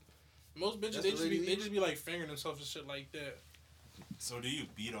kissing. most bitches That's they just be like fingering themselves and shit like that. So do you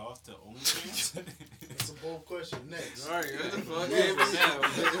beat off to OnlyFans? That's a bold question. Next. All right, what the fuck?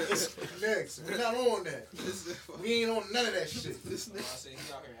 Next. We're not on that. We ain't on none of that shit. I said he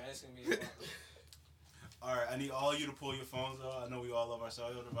out here asking me about Alright, I need all you to pull your phones out. I know we all love our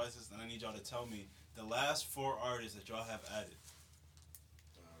cellular devices, and I need y'all to tell me the last 4 artists that y'all have added.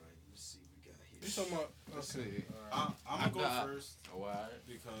 Alright, let's see what we got here. You talking about? Let's see. I'm gonna got- go first Why?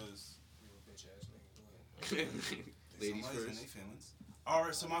 because you a bitch ass nigga. Go ahead. Ladies somebody's in first. their feelings.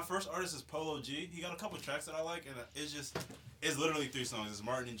 Alright, so my first artist is Polo G. He got a couple tracks that I like, and it's literally 3 songs. It's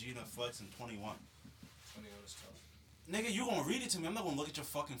Martin and Gina, Flex, and 21. 21 is tough. Nigga, you gonna read it to me. I'm not gonna look at your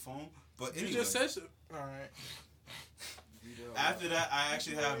fucking phone. But You anyway, just said shit. All right. after that, I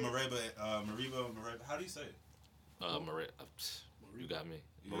actually have Mariba. How do you say it? You got me.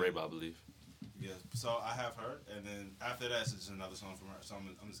 Yeah. Mareba, I believe. Yeah, so I have her, and then after that, it's just another song from her. So I'm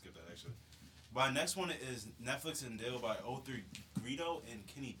gonna skip that actually. My next one is Netflix and Dale by O3 Greedo and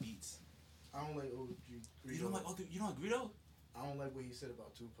Kenny Beats. I don't like OG Greedo. You don't like O3? You don't like Greedo? I don't like what he said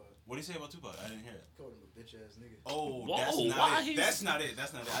about Tupac. What do you say about Tupac? I didn't hear it. Called him a bitch ass nigga. Oh, Whoa, that's why not it. he's- That's not it.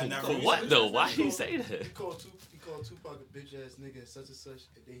 That's not it. I never. For used what it. though? Why he say that? He called Tupac a bitch ass nigga and such,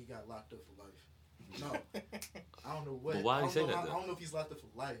 and then he got locked up for life. No, I don't know what. But why I he don't say know, that, I though? don't know if he's locked up for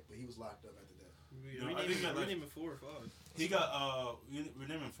life, but he was locked up after that. No, I think he got like- naming 4 or 5. He got we're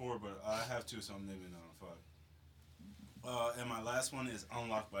naming 4, but I have 2, so I'm naming 5. And my last one is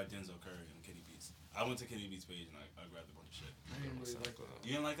Unlocked by Denzel Curry and Kenny Beats. I went to Kenny Beats' page and I grabbed a bunch of shit. I didn't really like that.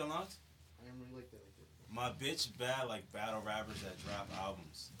 You didn't like Unlocked? I didn't really like that. My bitch bad like battle rappers that drop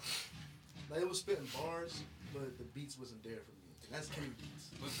albums. Like it was spitting bars, but the beats wasn't there for me. And that's Kenny Beats.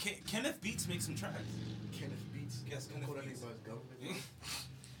 But Kenneth Beats makes some tracks. Kenneth Beats. Yes, Don't call that Kenneth nigga by his government.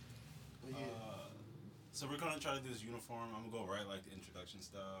 But yeah. So we're gonna try to do this uniform. I'm gonna go right like the introduction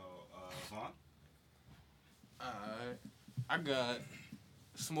style. Vaughn? Alright. I got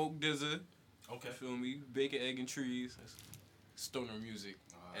Smoke Dizza. Okay. You feel me? Bacon, egg, and trees. That's stoner music,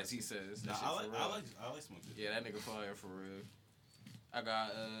 as he says. Nah, That shit I for like real. Smoke Dizzy. Yeah, that nigga fire for real. I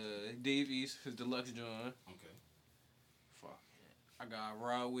got Davies, his deluxe joint. Okay. Fuck. I got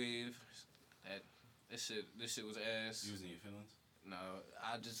Raw Wave. This shit was ass. Using your feelings. No,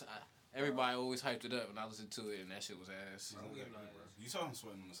 everybody always hyped it up when I listened to it, and that shit was ass. You saw him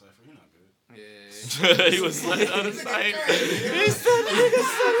sweating on the cipher. You're not good. Yeah. He was like on the side.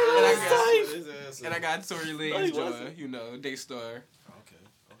 And I got Tory Lane's joint, you know, Daystar. Okay.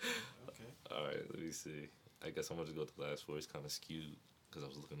 Alright, let me see. I guess I'm gonna just go to the last 4. It's kind of skewed because I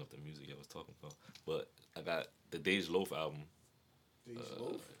was looking up the music I was talking about. But I got the Dej Loaf album. Dej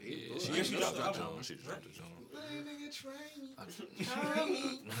Loaf? Yeah, She dropped the album. She dropped the joint. Nigga, try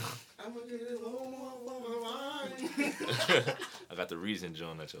me. I'm gonna get it more. I got the Reason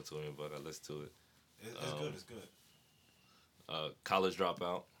joint that y'all told me about. I listened to it. It's good. It's good. College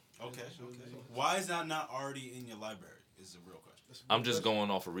Dropout. Okay. Why is that not already in your library? is a real question. I'm just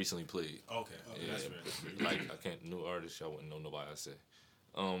going off of recently played. Okay. Yeah, That's fair. like I can't new artists. I wouldn't know nobody. I say.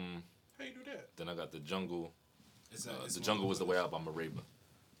 How you do that? Then I got the Jungle. It's The Jungle was the way out by Mareba.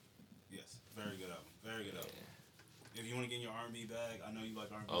 Yes, very good album. Very good album. If you want to get in your R&B bag, I know you like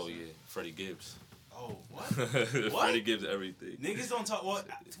R&B. Oh yeah, Freddie Gibbs. Oh what? Freddie Gibbs everything. Niggas don't talk. What?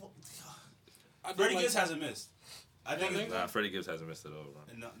 I did Freddie like, Gibbs hasn't missed. I think it's Nah, Freddie Gibbs hasn't missed it all,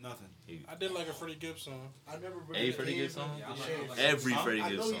 bro. nothing. I did like a Freddie Gibbs song. I never really Any Freddie gave Gibbs him song? a Yeah, chance. Every Huh? Freddie I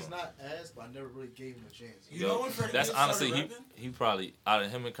Gibbs know song. he's not ass, but I never really gave him a chance. You know when Freddie That's Gibbs honestly started rapping? he probably out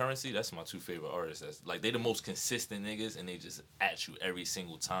of him and Currency. That's my two favorite artists. That's like they the most consistent niggas, and they just at you every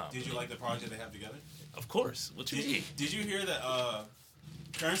single time. Did you like the project they have together? Of course. What you mean? Did you hear that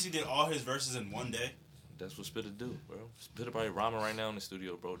Currency did all his verses in one day? That's what Spitter do, bro. Spitter probably rhyming right now in the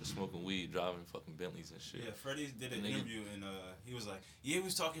studio, bro. Just smoking weed, driving fucking Bentleys and shit. Yeah, Freddie did an Nigga. interview and he was like, yeah, he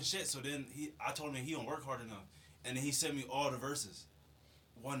was talking shit. So then I told him he don't work hard enough, and then he sent me all the verses,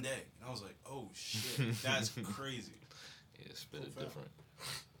 one day, and I was like, oh shit, that's crazy. Yeah, Spitter different.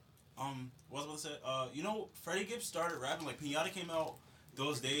 What was I about to say? You know, Freddie Gibbs started rapping like Pinata came out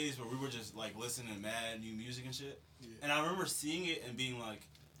those days where we were just like listening to mad new music and shit, and I remember seeing it and being like,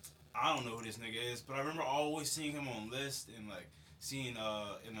 I don't know who this nigga is, but I remember always seeing him on lists and like seeing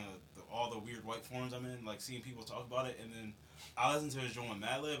all the weird white forums I'm in, like seeing people talk about it, and then I listened to his joint with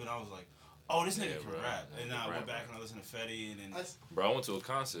Madlib and I was like, oh, this nigga can bro. rap, and then I went Rap, back and I listened to Fetty, and then Bro, I went to a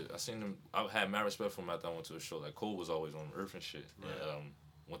concert. I seen him. I had mad respect for him after I went to a show. Like Cole was always on Earth and shit. Right. And,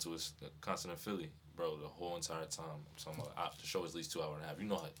 went to a concert in Philly, bro. The whole entire time. I'm talking about the show was at least 2 hours and a half. You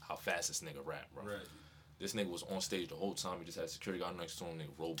know how fast this nigga rap, bro. right. This nigga was on stage the whole time. He just had security guard next to him.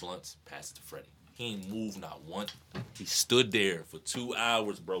 Nigga roll blunts, pass it to Freddie. He ain't moved not once. He stood there for 2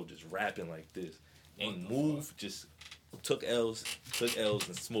 hours, bro, just rapping like this. Ain't moved, just took L's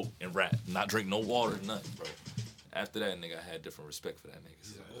and smoked and rap. Not drink no water, nothing, bro. After that, nigga, I had different respect for that nigga.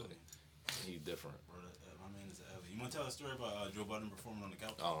 He's So, an Ellie. he different. Bro, my man is an Ellie. You want to tell a story about Joe Budden performing on the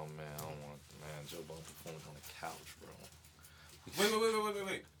couch? Oh man, I don't want Joe Budden performing on the couch, bro.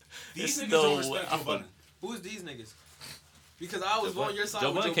 Wait. These It's niggas no don't way. respect Joe Budden. Who's these niggas? Because I was on your side. Joe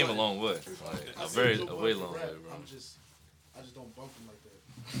with Budden Joe came a long way, I like a say Joe way Budden long rap, way, bro. I just don't bump him like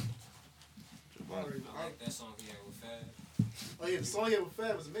that. Joe Budden. I like that song he had with Fab. Oh yeah, the song he had with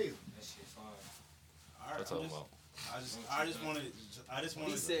Fab was amazing. That shit fire. All right, What's up, about? I just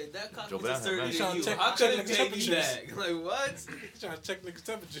wanted. He said that cock Joe is Budden inserted had in that. you. Check- How check could it the take you temperatures. back? Like what? He's trying to check niggas'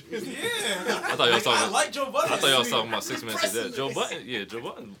 temperature. Yeah. I thought y'all was talking. I like Joe Budden. I thought y'all was talking about 6 minutes of Pressing death. Joe this. Budden, Joe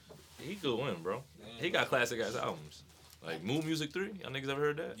Budden, he could win, bro. He got classic ass albums. Like Moon Music 3, y'all niggas ever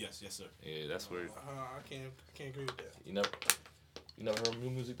heard that? Yes, sir. Yeah, that's where I can't agree with that. you never heard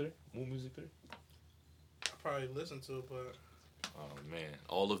Moon Music 3? Moon Music 3? I probably listened to it, but Oh man,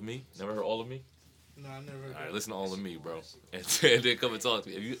 All of Me. Never heard All of Me? no, I never heard All right, that. listen to All of Me, bro. And then come and talk to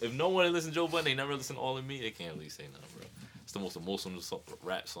me. If no one listens to Joe Budden, they never listen to All of Me. They can't really say nothing, bro. It's the most emotional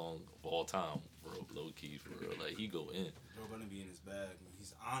rap song of all time, bro. Low key, for real. Like he go in. Joe Budden be in his bag.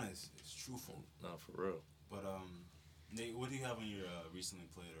 He's honest. It's truthful. Nah, for real. But Nate, what do you have on your recently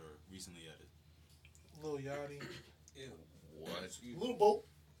played or recently edited? Lil Yachty, Ew. What? Little boat.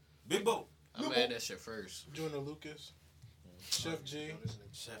 Big Boat. I'm mad that shit first. Junior Lucas, Chef G,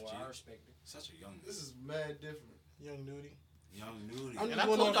 Chef Well, G. I respect it. Such a young, This is mad different. Young Nudie. young nudie. I'm And just I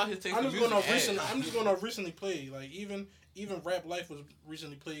going told off. y'all his taste I'm in just going off music recently. ass. I'm just going off recently played. Like even Rap Life was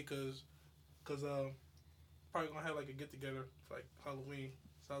recently played because probably gonna have like a get together for like Halloween.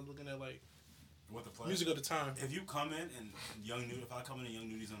 So I was looking at like What the play? music of the time. If you come in and young nude, if I come in and young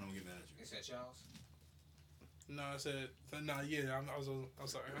nudies on, I'm gonna get mad at you. Is that y'all's? No, I said yeah. I'm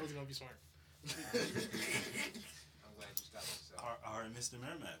sorry. I was gonna be smart. I'm glad you stopped yourself. All right, Mr.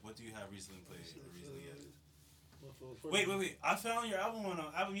 Merrimack, what do you have recently played or recently edited? Wait. I found your album on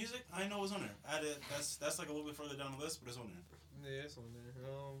Apple Music. I didn't know it was on there. I had it. That's like a little bit further down the list, but it's on there. Yeah, it's on there.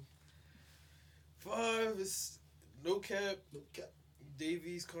 5 is No Cap,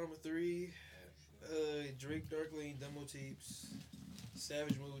 Davies, Karma 3, Drake Dark Lane demo tapes,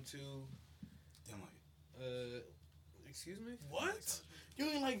 Savage Mode 2. Damn like Excuse me? What? You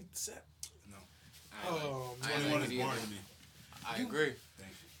ain't like? no. Oh I ain't man, 21 like is it boring either. to me. I agree.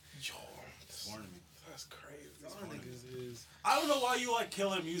 Thank you. yo, It's boring to me. that's crazy. Y'all niggas is. I don't know why you like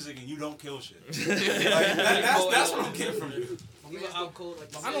killing music and you don't kill shit. Like, that's what I'm getting from you. Even out cold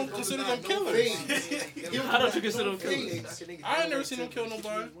like I don't consider them killers. How don't you consider them killers? I ain't never seen him kill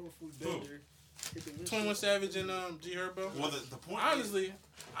nobody. 21 Savage and G Herbo. Well, the point. Honestly,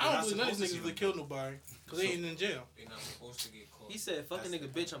 I They're don't not believe none of supposed these to niggas see really killed nobody because they ain't in jail. They're not supposed to get caught. He said, "Fuck a nigga,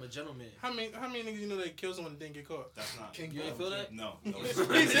 bitch. I'm a gentleman." How many niggas you know that killed someone and didn't get caught? That's not. King You ain't feel that? No. He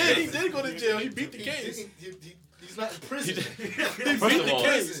did go to jail. He beat the case. He He's not in prison. First of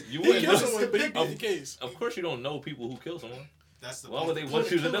all, you He wouldn't killed know. someone, but he beat the case. Of course, you don't know people who kill someone. That's the Why would they want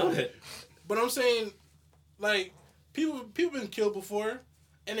you to know that? But I'm saying, like, people been killed before,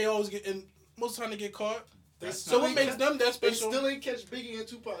 and they always get, and most of the time they get caught. So what makes them that They special? still ain't catch Biggie and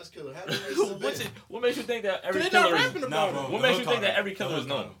Tupac's killer. How What makes you think that every They're not killer rapping is? about bro, it. What the makes hood you think caught that him. every killer is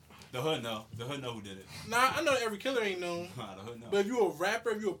known? The hood know. The hood know who did it. Nah, I know every killer ain't known. Nah, the hood know. But if you're a rapper,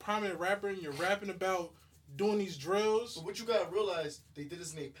 if you're a prominent rapper, and you're rapping about doing these drills, But what you gotta realize, they did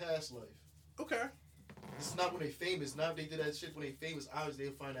this in their past life. okay. This is not when they famous. Now if they did that shit when they famous, obviously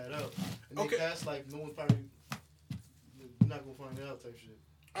they'll find that out. In Okay. their past life, no one probably not gonna find it out type shit.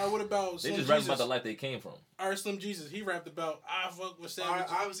 All right, what about They Slim just rap Jesus? about the life they came from. All right, Slim Jesus, he rapped about I fuck with Alright,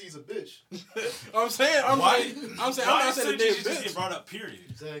 savages. obviously he's a bitch. I'm saying, I'm Why? saying, I'm Why not saying Slim that they're Jesus just get bitch. brought up? Period.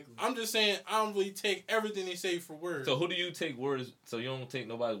 Exactly. I'm just saying I don't really take everything they say for word. So who do you take words? So you don't take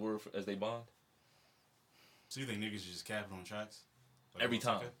nobody's word as they bond? So you think niggas just capping on tracks? Like, Every what's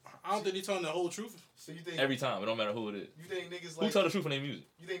time. okay? I don't think they telling the whole truth. So you think Every time. It don't matter who it is. you think niggas Who like tell the truth in their music?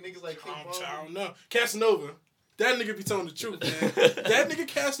 you think niggas like King I Von? don't know. Casanova. That nigga be telling the truth, man. That nigga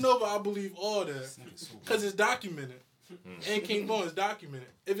Casanova, I believe all that. This nigga's so Because it's documented. And King Von is documented.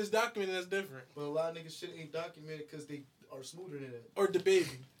 If it's documented, that's different. But a lot of niggas shit ain't documented because they are smoother than that. Or the baby.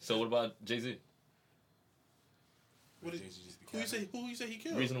 So what about Jay-Z? What is, Jay-Z just be who you say he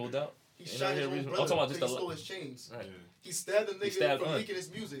killed? Reasonable Doubt? He Ain't shot no his own reason- I'm brother talking about because just he a- stole his chains. Right. He stabbed the nigga stabbed for Un. leaking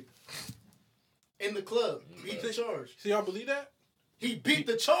his music. In the club. Beat the charge. So y'all believe that? He beat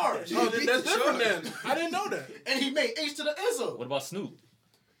the charge. Oh, then that's different then. I didn't know that. And he made H to the Izzo. What about Snoop?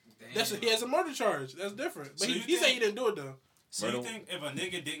 He has a murder charge. That's different. But So he you said think- he didn't do it though. So you Murder- think if a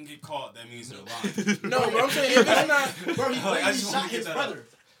nigga didn't get caught, that means they're lying? No, but I'm saying if it's not, Bro, he I blatantly just wanna shot get his that brother.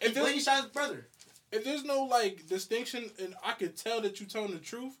 He If blatantly shot his brother. if there's no like distinction, and I could tell that you telling the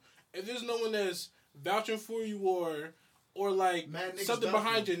truth. If there's no one that's vouching for you or like Mad niggas something vouching.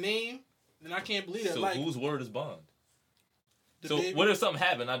 behind your name, then I can't believe that. So like whose word is bond? the So baby- what if something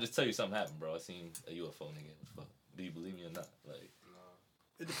happened? I just tell you something happened, bro. I seen a UFO, nigga. Fuck. Do you believe me or not? Like,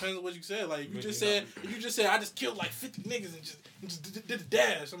 It depends on what you said. Like if you Maybe just not. said I just killed like 50 niggas and just did the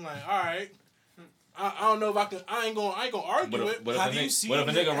dash. I'm like, all right. I don't know if I can. I ain't gonna argue but it. if, but Have if, a you nigga, seen what if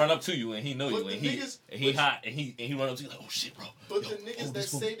a the- nigga run up to you and he know But you the and he niggas- and he hot and he run up to you like, oh shit, bro. But Yo, the niggas hold that this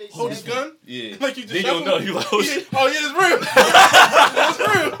say they Hold his stabbed gun. Yeah. Like you just then you'll shot know him? you like, oh shit. Oh yeah, it's real. That's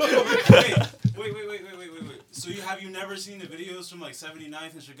real. Wait. So have you never seen the videos from like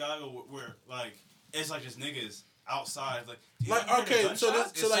 79th in Chicago where like it's like just niggas outside like Like, you hear the okay, so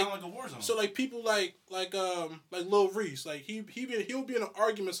gunshots? that- so it sound like- like a war zone. So like people like Lil Reese, like he'll be in an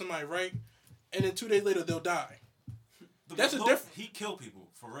argument with somebody, right? And then 2 days later they'll die. that's a Lil- diff- He killed people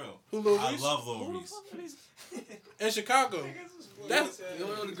for real. Who, Lil I Reese? love Lil Reese. In Chicago. That's You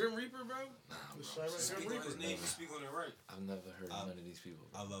don't know the Grim Reaper, bro? Speak on his name, you speak on it right. I've never heard none of these people.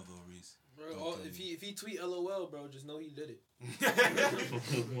 I love Lil Reese. Bro, if he tweet LOL, bro, just know he did it.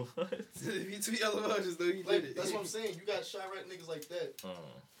 What? If he tweet LOL, just know he did Like, it. that's what I'm saying. You got shot right niggas like that.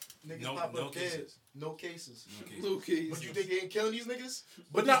 Niggas No- pop no up dead. cases. No cases. Okay. But you think they ain't killing these niggas?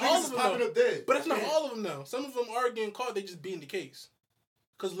 But these not all niggas of is them, popping though. up dead. But that's not all of them though. Some of them are getting caught. They just being the case,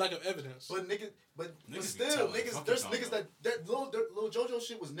 cause lack of evidence. But but Niggas be still, telling. niggas, Fuck there's you niggas talking that little JoJo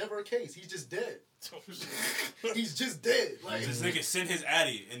shit was never a case. He's just dead. He's just dead. Like This nigga sent his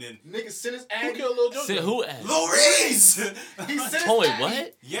addy and then niggas sent his Who addy. killed Lil JoJo? Say who asked? Lil Reese. He sent his Oh, wait, addy.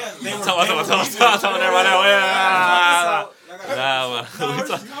 what? Yeah, they were. Tell they were beefing. everybody now. Nah, No,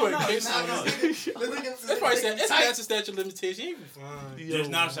 Put a case no, on no. it. It's probably it's past the statute of limitation. He be fine. There's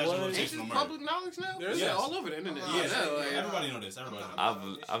not a statute of What? limitations on It's murder. public knowledge now. There's Yeah, yes. all over the internet. Yeah, like, everybody know this. Everybody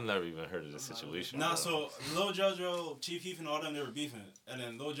know this. I've never even heard of this situation. Nah, so Lil JoJo, Chief Keef, and all them, they were beefing. And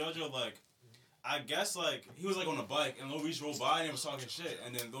then Lil JoJo, like, I guess, like, he was, like, on a bike, and Lil Reese rolled by and he was talking shit.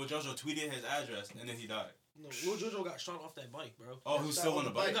 And then Lil JoJo tweeted his address, and then he died. No, Lil JoJo got shot off that bike, bro. Oh, he was still on the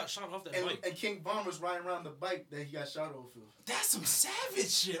He bike? got shot off that And, bike. and King Von was riding around the bike that he got shot off of. That's some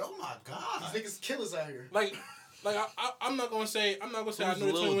savage shit. Oh, my God. These niggas killers out here. Like I'm not gonna say I know Who's the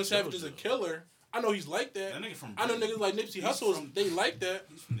Lil 21 Savage is a JoJo? killer. I know he's like that. That nigga from I know Britain. niggas like Nipsey He's Hussle. from- They like that.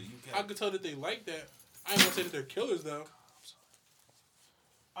 He's from the UK. I could tell that they like that. I ain't gonna say that they're killers though.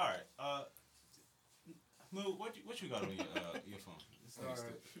 All right. Moo, what you got on your phone? This nigga's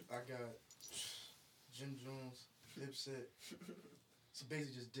Alright, I got Jim Jones, Dipset, So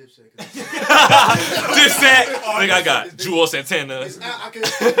basically just Dipset. Dipset. Nigga, I got Jewel Santana. I could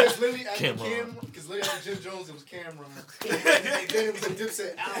literally at Cameron. the Cam, because literally after Jim Jones it was Cameron. And then it was a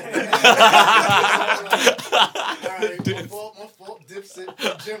Dipset album. Alright, my fault. Dipset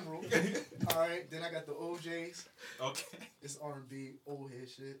in general. Alright, then I got the OJs. Okay. It's R&B, old head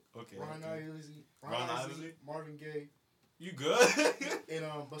shit. Okay. Ron Isley, Marvin Gaye, You good? and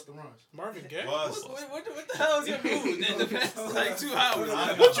Busta Rhymes. Marvin Gaye. Bust. What the hell is your mood in the past like 2 hours?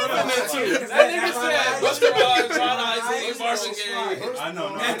 What you been into? That nigga said Busta Rhymes, Ron Isley, Marvin Gaye. I know.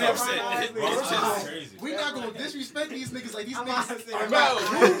 And Dipset. Bust is crazy. We not gonna disrespect these niggas like these niggas are Bro,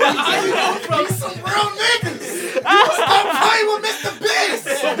 not These some real niggas. Stop playing with Mr. Biz.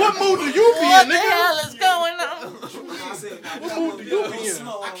 So what mood do you be in, nigga? is going on? What mood do you be in?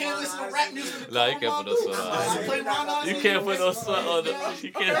 I can't listen to rap music. Nah, you can't put no sweat on. Play Ron Isley. You can't put no sweat on the.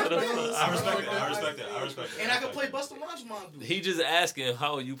 You can't put no sweat. I respect it. I respect it. I respect it. And I can play Busta Rhymes, mom. He just asking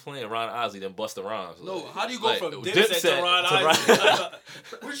how are you playing Ron Isley than Busta Rhymes. No, how do you go Like, from Dipset Dipset to Ron to Isley?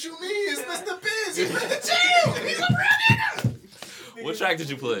 What you mean? It's Mr. Biz. He's Mr. Chill. He's a real nigga. What track did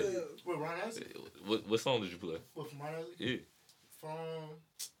you play? What, Ron Isley? What song did you play? What, from Ron Isley? Yeah. From,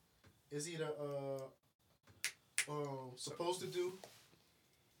 is he the, Supposed to Do?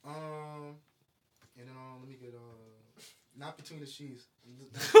 And then, let me get, Not Between the Sheets.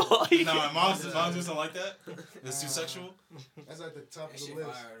 Nah, mom's do something like that? It's too sexual? That's like the top of the Shit list.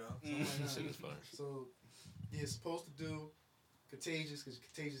 fire though. Shit is fire. So, yeah, Supposed to Do, Contagious, because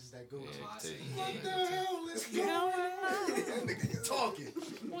Contagious is that go-to. Yeah, I see. What the hell is going on? That nigga talking.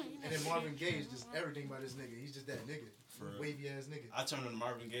 And then Marvin Gaye is just everything by this nigga. He's just that nigga. Wavy ass nigga. I turned on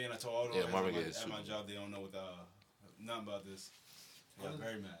Marvin Gaye and I told all the Marvin Gaye at is my super. job they don't know nothing about this. They got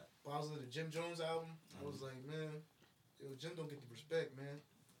very mad. When I was listening to the Jim Jones album, I was like, man, Jim don't get the respect, man.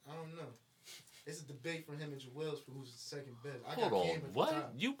 I don't know. It's a debate for him and Joel's for who's the second best. Hold on,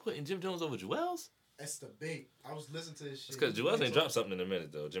 what? You putting Jim Jones over Joel's? That's the debate. I was listening to this shit. It's because Joel's ain't dropped something in a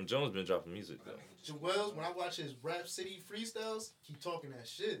minute though. Jim Jones been dropping music though. Joel's, when I watch his Rap City freestyles, keep talking that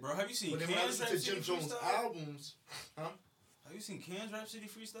shit. Bro, have you seen But then when I Can's listen Rap to Jim City Jones freestyle? albums, Have you seen Can's Rap City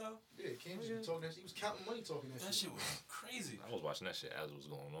freestyle? yeah, Cam was talking that shit. He was counting money talking that, That shit. shit was crazy. I was watching that shit as it was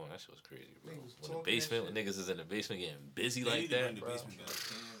going on. That shit was crazy, bro. Niggas was When the talking basement, that when niggas is in the basement getting busy They like need to that, bring the bro. basement back.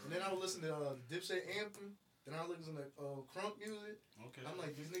 And then I would listen to Dipset Anthem. Then I would listen to Crunk music. Okay. I'm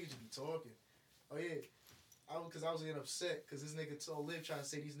like, these niggas should be talking. Oh yeah, because I was getting upset because this nigga told Liv trying to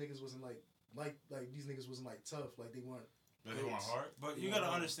say these niggas wasn't like these niggas wasn't like tough, like they weren't. But they want hard. But you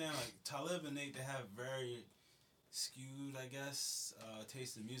gotta understand, like Talib and Nate, they have very skewed, I guess,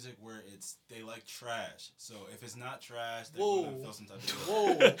 taste in music where they like trash. So if it's not trash, they're gonna feel some type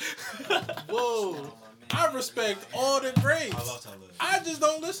of Whoa. I respect all the greats. I love Talib. I just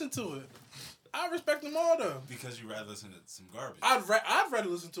don't listen to it. I respect them all though. Because you rather listen to some garbage. I'd rather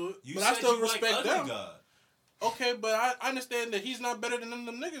listen to it, You but I said still you respect like them. Ugly God. Okay, but I understand that he's not better than them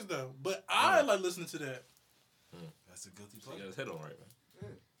niggas though. But I like listening to that. That's a guilty You got pleasure. his head on right,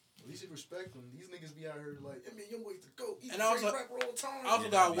 man. You should respect them. These niggas be out here like, I mean, young ways to go. Eat And I was great like- rapper all the time. I also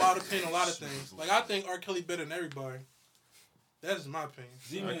got a wild opinion on a lot of things. Like I think R. Kelly better than everybody. That is my opinion.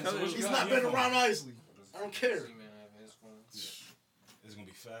 Z-Man, Kelly- so what you He's got not in better your than Ron phone? Isley. I don't care. Z-Man have his phone. It's gonna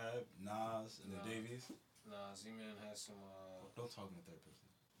be Fab, Nas, and then Davies. Nah, Z-Man has some. Don't talk in the third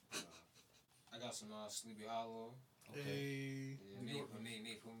person. I got some Sleepy Hollow. Hey, Yeah,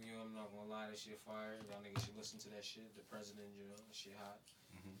 Nate put me on. I'm not gonna lie, that shit fire. Y'all niggas should listen to that shit. The President, you know, that shit hot.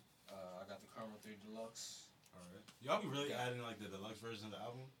 I got the Karma 3 Deluxe. Alright. Y'all be really adding like the deluxe version of the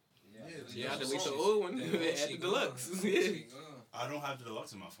album? Yeah, I delete the old one. Add the deluxe. Yeah. I don't have the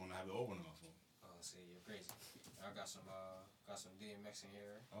deluxe in my phone. I have the old one in my phone. Oh, see, you're crazy. I got some DMX in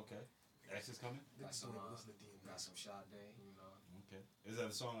here. Okay. X is coming? Got some Sade, you know. Okay. Is that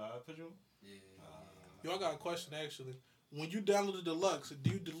the song I put you on? Yeah. yo, I got a question actually. When you download the deluxe, do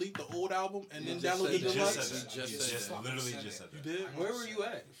you delete the old album and then just download said the that. deluxe? Just said that. Literally just said You that. did? Where were you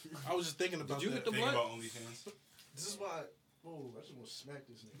at? I was just thinking about Did you that. hit the Think blunt? about OnlyFans. This is why. Oh, I just want to smack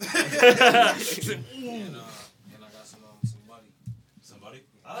this nigga. And I got some Buddy. Somebody?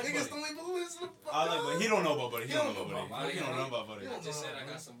 I like Niggas Buddy. don't even listen to I like Buddy. He don't know about Buddy. He He don't don't know know about Buddy. He don't know about Buddy. I just said I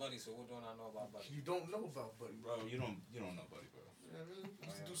got some Buddy, so what don't I know about Buddy? You don't know about Buddy, bro. Bro, you don't know Buddy, bro. You know what I mean? You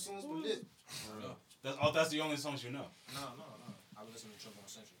used to do songs with Nick. That's the only songs you know. No. I was listening to Trouble on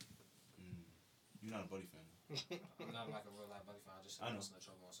Central. You're not a Buddy fan. I'm not like a real life Buddy fan. I just I know. listen to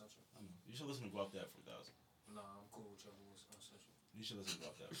Trouble on Central. I know. You should listen to Go Up That 4,000. No, I'm cool with Trouble on Central. You should listen to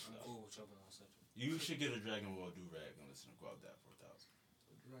Go Up That I'm 4,000. cool with Trouble on Central. You should get a Dragon Ball do-rag and listen to Go Up That 4,000.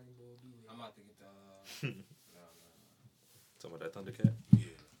 Dragon Ball do I'm about to get the. Talking about that Thundercat?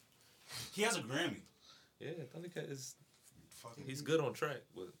 Yeah. He has a Grammy. Yeah, Thundercat is fucking. He's good on track,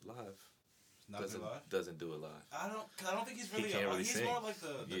 but live. Not good live? Doesn't do it live. I don't think he's really. He can't really he's sing. more like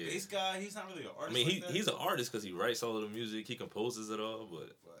the bass guy. He's not really an artist. I mean, like he's an artist because he writes all of the music, he composes it all,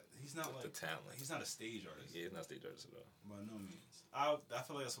 but he's not the like talent. He's not a stage artist. Yeah, he's not a stage artist at all. By no means. I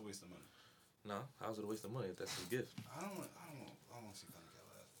feel like that's a waste of money. No, how's it a waste of money if that's his gift? I don't want to see Thundercat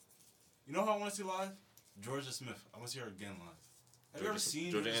live. You know who I want to see live? Georgia Smith. I want to see her again live. Have you ever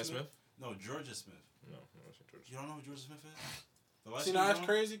seen Georgia Ann Smith? No, Georgia Smith. No, I don't see Georgia. You don't know who Georgia Smith is? See, now that's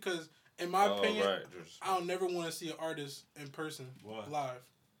crazy because, in my opinion, right, I'll never want to see an artist in person live.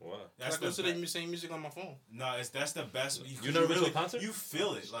 Why? That's I listen to the same music on my phone. No, that's the best. You never been to a concert? You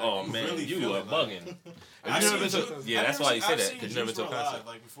feel it. Like, oh man, really you are bugging. Yeah, that's why you say that because you never been to a concert.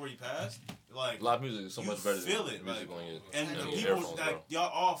 Like before you passed, like live music is so much better feel than it, music like, on your and on the your people earphones, like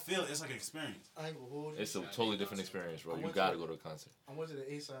y'all all feel it. It's like an experience. I ain't gonna hold you. It's a totally different experience, bro. You gotta go to a concert. I went to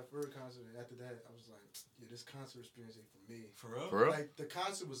the A$AP Ferg concert, and after that, I was like, yeah, this concert experience ain't for me. For real? For real? Like the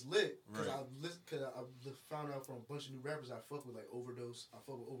concert was lit because Right. I found out from a bunch of new rappers I fuck with, like Overdose. I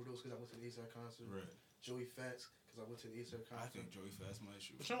fuck with Overdose because I went to the A$AP concert. Right. Joey Fats because I went to the A$AP concert. I think Joey Fats might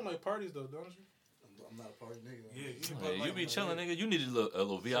shoot. But you don't like parties though, don't you? I'm not a party nigga. Yeah, you be chilling, nigga. You need a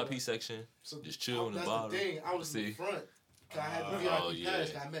little VIP section. So just chill in the that's bottom. the thing. I was in the front. I had the VIP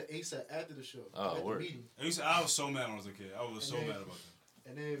pass. I met A$AP after the show. Oh, at the word. meeting. I was so mad when I was a kid. I was so mad about that.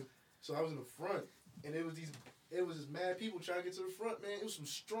 And then, so I was in the front, and it was just mad people trying to get to the front, man. It was some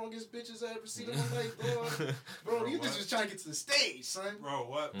strongest bitches I ever seen in my life, bro, these bitches trying to get to the stage, son. Bro,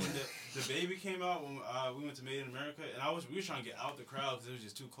 what? When the baby came out, when we went to Made in America, and we were trying to get out the crowd because it was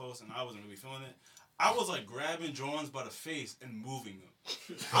just too close, and I wasn't really feeling it. I was like grabbing Johns by the face and moving them.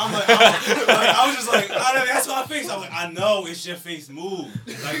 I was just like, that's my face. I was like, I know it's your face. Move.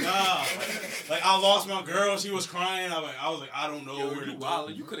 Like, nah. Like I lost my girl. She was crying. I was like, I don't know where to go.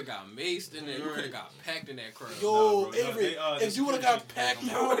 You could have got maced in there. You could have got packed in that crowd. Yo, Avery, if you would have got packed,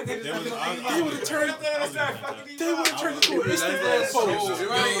 they would have turned into an Instagram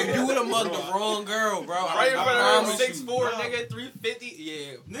post. You would have mugged the wrong girl, bro. Right in front of her, 6'4", nigga, 350.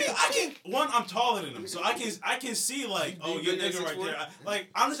 Yeah, nigga, I'm taller than him, so I can see like, oh, your nigga right there. Like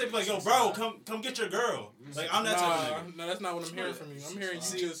I'm just like, yo, bro, come get your girl. Like I'm that type of nigga. No, that's not what I'm hearing from you. I'm hearing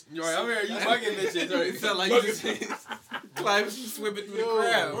you just. I'm hearing you mugging bitches. Right? It felt like you just swimming through the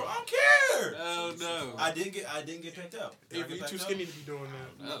crowd. Bro, I don't care. Oh no. I didn't get picked up. Avery, you too skinny to be doing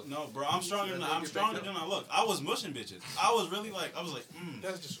that. No, bro, I'm stronger than I look. I was mushing bitches. I was really like,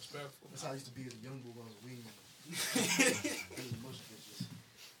 That's disrespectful. That's how I used to be as a young boy when I was weed.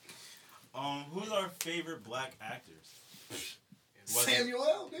 Who's our favorite black actors?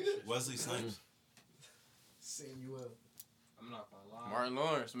 Samuel, nigga. Wesley Snipes. Samuel. I'm not gonna lie. Martin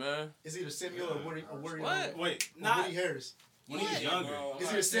Lawrence, man. It's either Samuel or Woody. What? Wait, Woody Harris. When he was younger. It's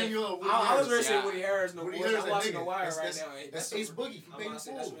either Samuel or Woody I Harris. was ready to say Woody Harris. No, Woody boy, Harris, I'm that watching nigga. The Wire right now. That's Ace Boogie from Baby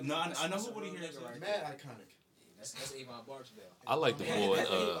Fool. No, I know who Woody Harris is. Mad iconic. That's Avon Barksdale. I like the boy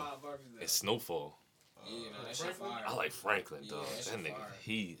it's Snowfall. Yeah, no, that shit fire. I like Franklin, dog. Yeah, that that nigga,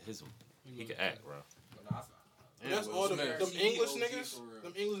 shit he can act, bro. That's all them English OG niggas. for real.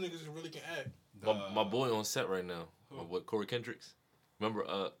 Them English niggas really can act. My boy on set right now, my boy Corey Kendricks.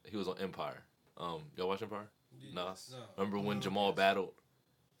 Remember, he was on Empire. Y'all watch Empire? Nah. Remember when Jamal battled?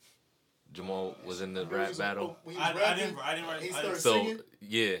 Jamal was in the rap battle. I didn't. So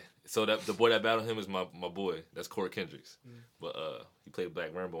yeah, so that the boy that battled him is my boy. That's Corey Kendricks. But he played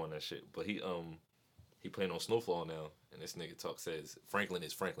Black Rambo on that shit. But he playing on Snowfall now, and this nigga says Franklin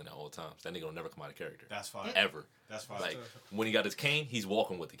is Franklin at all times. That nigga don't never come out of character. That's fine. Ever. That's fine. Like when he got his cane, he's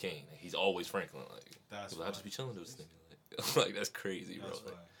walking with the cane. He's always Franklin. Like that's I just be chilling with this nigga. Like that's crazy, bro.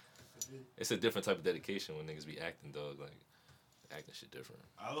 Like, it's a different type of dedication when niggas be acting, dog. Like acting shit different.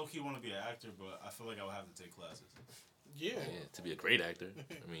 I low key want to be an actor, but I feel like I would have to take classes. Yeah. To be a great actor.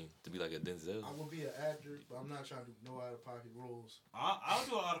 I mean, to be like a Denzel. I will be an actor, but I'm not trying to do no out of pocket roles. I'll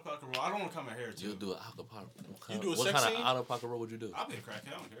do an out of pocket role. I don't want to cut my hair too. You'll do an out of pocket. What kind of out of pocket role would you do? I'll be a crackhead.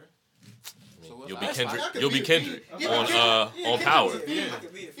 I don't care. You'll be Kendrick. You'll be Kendrick on Power.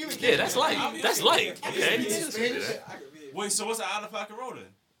 Yeah, that's light. That's light. Okay. Wait, so what's an out of pocket role then?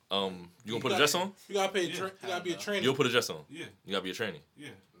 You gonna put a dress on? You gotta pay. You gotta be a trainee. You'll put a dress on. Yeah. You gotta be a trainee. Yeah.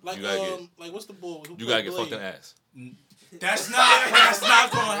 Like like what's the bull? You gotta get fucked in the ass. That's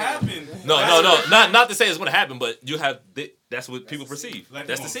not gonna happen. No. Not to say it's gonna happen, but you have. That's what people perceive. Like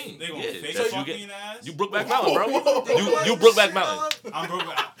that's the scene. Yeah. That's you Brokeback Mountain, bro. You Brokeback Mountain. I'm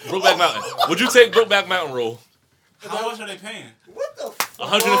Brokeback Mountain. Would you take Brokeback Mountain role? How much are they paying? What the fuck?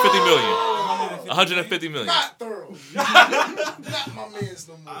 150 million. 150 million. Not thorough. Not my man's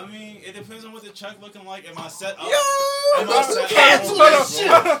no more. I mean, it depends on what the check looking like. Am I set up? Cancel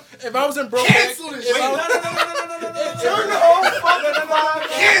it. If I was in Brokeback, no. Turn the whole fucking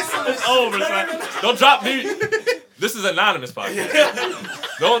podcast. It's over, son. Don't drop me. This is anonymous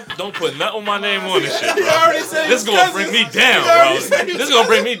podcast. Don't put nothing on my name on this shit, bro. This is gonna bring me down, bro. This is gonna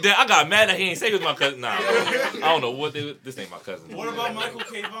bring me down. I got mad that he ain't say he was my cousin. Nah, bro. I don't know what this ain't my cousin. What about Michael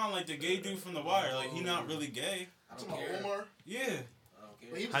K. Vaughn, like the gay dude from The Wire? Like, he not really gay. Omar? Yeah.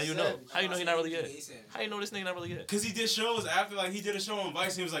 How you know? How you know he not really gay? How you know this nigga not really gay? Because he did shows after, like, he did a show on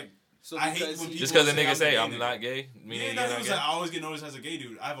Vice. He was like, So I hate when people Just because the nigga I'm say a gay I'm nigga. not gay, Yeah, meaning no, you're he not was gay. like, I always get noticed as a gay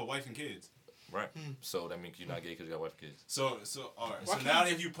dude. I have a wife and kids. Right. So that means you're not gay because you got wife and kids. So all right. Why So now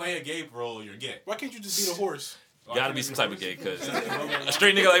if you play a gay role, you're gay. Why can't you just be the horse? Gotta be some type of gay, cause a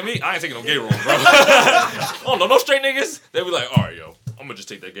straight nigga like me, I ain't taking no gay role, bro. Oh no straight niggas. They be like, all right, yo, I'm gonna just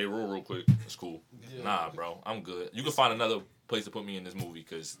take that gay role real quick. It's cool. Nah, bro, I'm good. You can find another place to put me in this movie,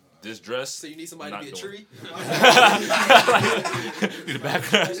 cause this dress. So you need somebody to not be a doing tree? Need a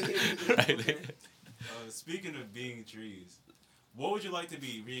background. Right there. Speaking of being trees, what would you like to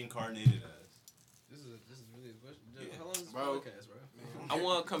be reincarnated as? This is really a question. How long is this Bro. podcast, bro? I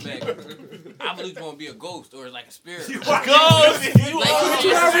want to come back. I believe you want to be a ghost or like a spirit. Ghost. You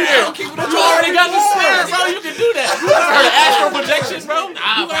already got the spirit, bro. You can do that. Astral projection, bro. You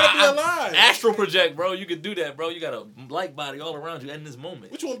gotta be alive. Astral project, bro. You can do that, bro. You got a light body all around you in this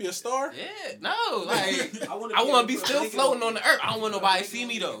moment. What you want to be a star? Yeah, no, like I want to be still floating on the earth. I don't want nobody to see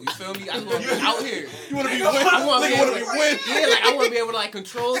me though. You feel me? I just want to be out here. You want to be I want to be able to win. yeah, like I want to be able to like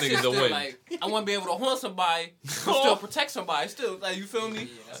control Niggas shit. don't Still, win. like I want to be able to haunt somebody, but still protect somebody. Still, like you feel me?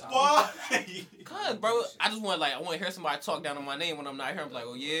 Why? Cause, bro, I just want I want to hear somebody talk down on my name when I'm not here. I'm like,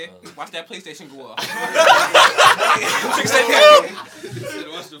 oh yeah, watch that PlayStation go up.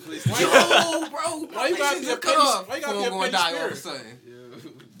 Watch the police. Yo, bro, Why you gotta be a petty- why you gotta be a gonna petty die all of a spirit?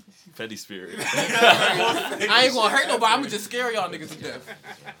 sudden. Petty spirit. I ain't gonna hurt nobody. I'm just scare y'all niggas to death.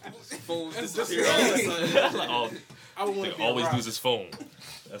 Phones That's disappear just- all of a sudden. Like, I would want to be always a rock. lose his phone.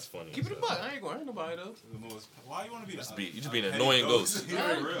 That's funny. Keep it a buck. I ain't gonna hurt nobody though. Why you want to be? You just be an annoying ghost.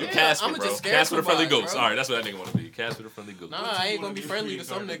 Yeah, Casper, I'ma bro. just scare Casper the friendly somebody, ghost. bro. All right, that's what that nigga want to be. Casper the friendly ghost. Nah, I ain't gonna be friendly to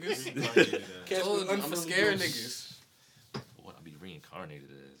some niggas. Catch Told with you, I'ma unfriendly scare ghosts. niggas. What I be reincarnated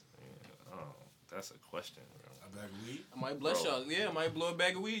as? Oh, that's a question, bro. A bag of weed. I might bless Bro. y'all. Yeah, I might blow a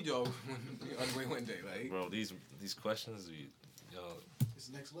bag of weed, y'all. On the way one day, like. Bro, these questions, yo, It's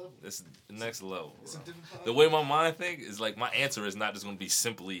next level. it's next level. It's a Bro. different The way my mind think is like my answer is not just gonna be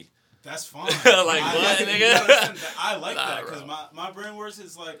simply. That's fine. Like, I- what, you nigga? understand that. I like Nah, that because bro. my brain works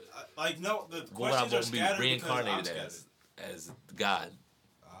is like no, the What would I questions are want to be scattered because I'm reincarnated scattered. as God?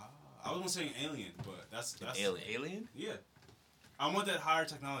 I was gonna say an alien, but that's Alien? Yeah, I want that higher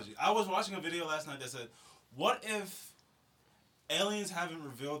technology. I was watching a video last night that said, "What if aliens haven't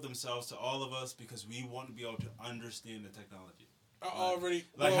revealed themselves to all of us because we want to be able to understand the technology?" I already.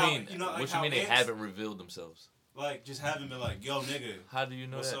 Like What how you mean? you know, like What you how mean they ants, haven't revealed themselves? like just haven't been like, "Yo, nigga, How do you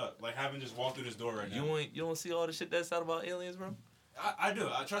know what's that? up?" Like haven't just walked through this door right now. You don't see all the shit that's out about aliens, bro? I do.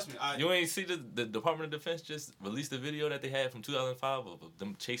 Trust me. You ain't see the Department of Defense just released a video that they had from 2005 of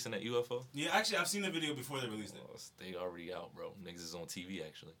them chasing that UFO? Yeah, actually, I've seen the video before they released it. Oh, they already out, bro. Niggas is on TV,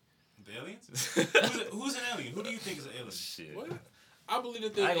 actually. The aliens? Who's an alien? Who do you think is an alien? Shit. What? I believe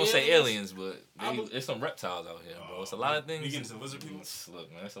that I there's ain't gonna say aliens, but I bel- there's some reptiles out here, bro. It's a lot of things. You getting some lizard people? Look,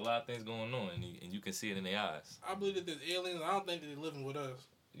 man, there's a lot of things going on, and you can see it in their eyes. I believe that there's aliens. I don't think that they're living with us.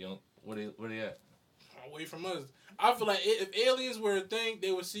 You know, where they at? Away from us. I feel like if aliens were a thing,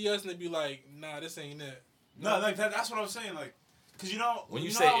 they would see us and they'd be like, "Nah, this ain't it." No, like that's what I was saying. Like, cause you know When you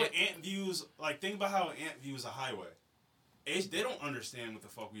know say how it- an ant views, like think about how an ant views a highway. They don't understand what the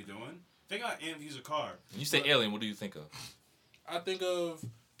fuck we doing. Think about an ant views a car. When you say alien, what do you think of? I think of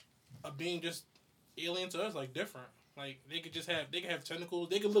a being just alien to us, like different. Like they could have tentacles.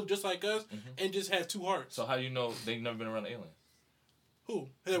 They could look just like us and just have two hearts. So how do you know they've never been around an alien? Who?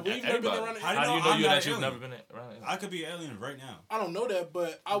 Have we never been Everybody. around? How How do you know I'm you not that you've alien? never been around an alien? I could be an alien right now. I don't know that,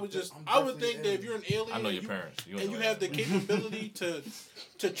 but I would just I'm I would definitely think that if you're an alien, I know and your parents. and you have the capability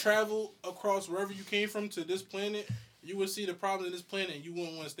to travel across wherever you came from to this planet, you would see the problem in this planet and you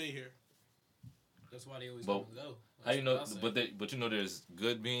wouldn't want to stay here. That's why they always But come and go. How you know? That's what I say. But you know there's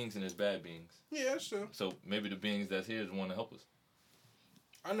good beings and there's bad beings. Yeah, that's true. So maybe the beings that's here is want to help us.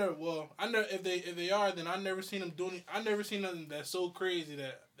 I know if they are, then I never seen them doing. I never seen nothing that's so crazy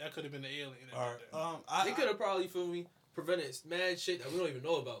that could have been the alien. that All did right. that. They could have probably, feel me, prevented mad shit that we don't even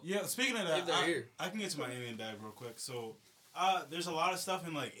know about. Yeah. Speaking of If they're that, here. I can get to my alien bag real quick. So, there's a lot of stuff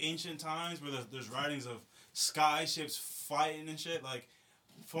in like ancient times where there's writings of sky ships fighting and shit. Like,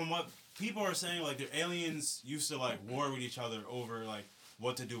 from what people are saying, like the aliens used to like war with each other over like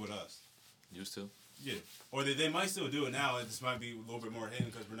what to do with us. Used to. Yeah. Or they might still do it now. It just might be a little bit more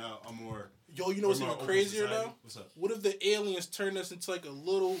hidden because we're now a more. Yo, you know what's even crazier though? What's up? What if the aliens turn us into like a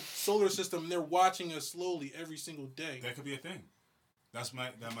little solar system and they're watching us slowly every single day? That could be a thing. That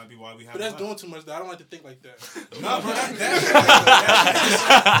might be why we have. But that's doing too much. Though. I don't like to think like that. No, bro.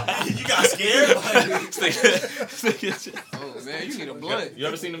 You got scared. Oh man, you need a blunt. You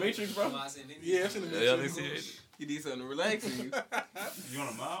ever seen The Matrix, bro? Yeah, I've seen the Yeah, Matrix. You need something to relax you. You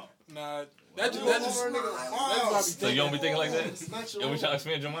want a mile? Nah, that's why So you don't be thinking like that? You don't be trying to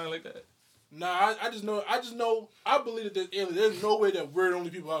expand your mind like that? Nah, I just know. I believe that there's aliens. There's no way that we're the only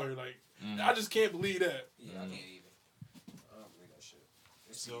people out here. Like, I just can't believe that. Yeah, I can't even. I don't believe that shit.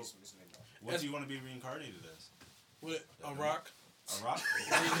 So, what do you want to be reincarnated as? With a rock. A rock?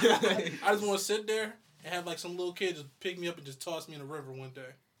 I just want to sit there and have like some little kid just pick me up and just toss me in the river one day.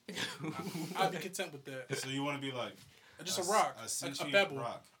 I'd be content with that. So you want to be like just a rock, a pebble,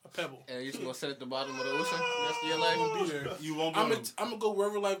 rock. a pebble. And you just gonna sit at the bottom of the ocean the rest of your life? Be there. You won't. I'm gonna go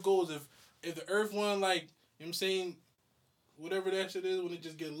wherever life goes. If the Earth one, like, you know what I'm saying, whatever that shit is, when it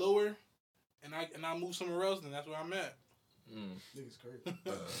just get lower, and I move somewhere else, then that's where I'm at. Niggas crazy.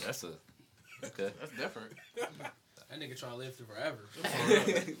 That's okay. That's different. That nigga trying to live through forever.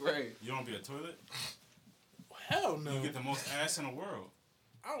 Right. You don't be a toilet. Hell no. You get the most ass in the world.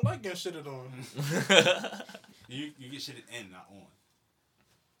 I don't like getting shitted on. You get shitted in, not on.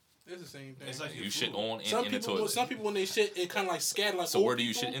 It's the same thing. It's like You shit on and some in the people, toilet. Some people when they shit, it kind of like scatter. Like So old where do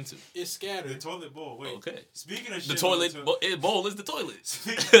you people, shit into? It's The scattered. toilet bowl. Wait. Okay. Speaking of The shit toilet on bowl is the toilet.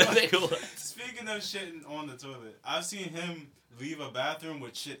 Speaking of shitting on the toilet, I've seen him leave a bathroom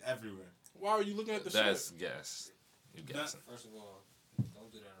with shit everywhere. Why are you looking at the That's shit? gas. You guessing. First of all,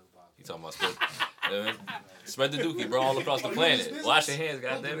 don't do that on the podcast. You talking about spread the dookie, bro, all across the planet. Wash your hands,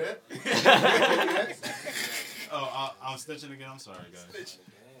 goddammit. Oh, I'm snitching again. I'm sorry, guys.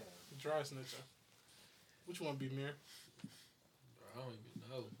 Dry snitcher. Which one be Mir? I don't even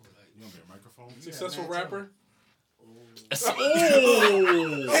know. Like, You want to be a microphone? Successful rapper?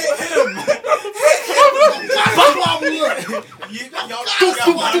 Y'all gotta shoot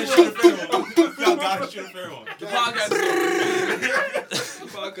a fair one. Y'all gotta shoot a fair one. the podcast is over. The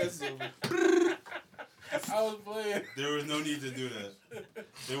podcast is over. I was playing. There was no need to do that.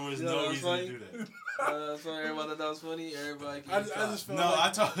 There was no that's reason funny. to do that. So everybody thought that was funny. Everybody. I just felt No, like, I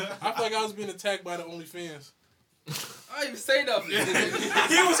thought I feel like I was being attacked by the OnlyFans. I didn't even say nothing.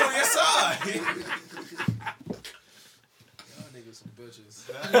 he was on your side. Y'all niggas some bitches.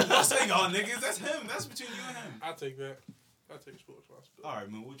 Don't say y'all niggas. That's him. That's between you and him. I take that. I take full responsibility. All right,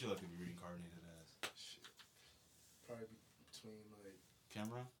 man. What would you like to be reincarnated as? Shit. Probably between like.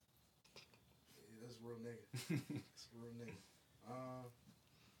 Cameron? Yeah, that's a real nigga. That's a real nigga.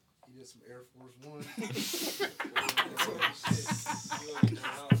 He did some Air Force One.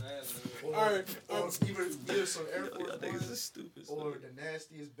 Alright. Or either some Air Force Niggas One is stupid. or the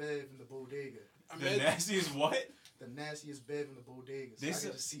nastiest bed in the bodega. The nastiest what? The nastiest bed in the bodega. So I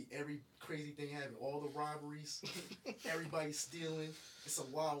get to see every crazy thing happen. All the robberies, everybody stealing. It's a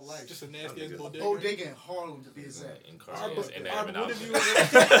wild life. Just a nasty ass bodega. Bodega in Harlem to be exact. Incarnated and What inanimate if you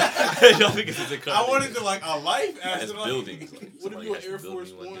objects. Y'all think it's incarnated. I wanted to like a life as As like, buildings. What if Somebody you an has to Air build Force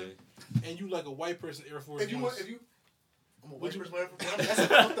me one One day. and you like a white person Air Force If you One? want, I'm a white person, whatever. That's a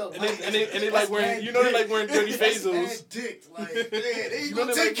fucked up And life. they like wearing, you know, they like wearing dirty That's phasos. mad dick. Like, man, they ain't You know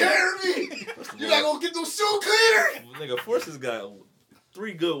gonna they take like- care of me. You're not gonna get those shoe cleaner. Nigga, Forces got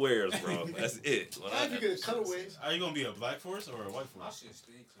 3 good wears, bro. That's it. When How you get a cutaway? Are you gonna be a black force or a white My force? shit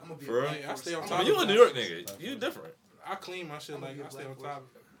stinks. I'm gonna be For a real? black I force. stay on I'm top I gonna mean, be you a a New black York force. nigga. You different. I clean my shit I'm like gonna I be a stay on black top of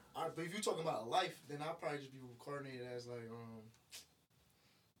it. Alright, but if you're talking about a life, then I'll probably just be reincarnated as like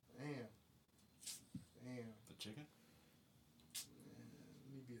damn. The chicken?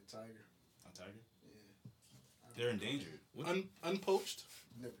 Let me be a tiger. A tiger? Yeah. They're endangered. Unpoached.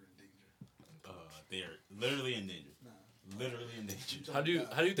 Never in danger. They are literally endangered. Nah. Literally endangered. How do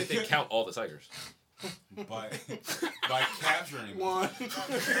you think they count all the tigers? By capturing them. One.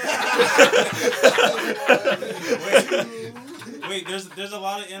 Wait, there's a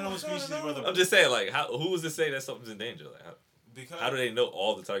lot of animal species where the I'm just saying, like, who was to say that something's in danger? Like, how do they know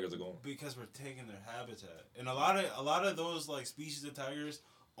all the tigers are going? Because we're taking their habitat, and a lot of those like species of tigers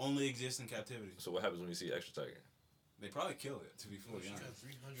only exist in captivity. So what happens when you see an extra tiger? They probably kill it. To be fully honest,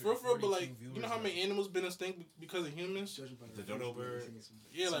 For real, but like, you know how many animals been extinct because of humans? The dodo bird.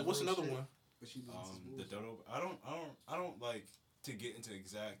 Yeah, like what's another one? The dodo. I don't like to get into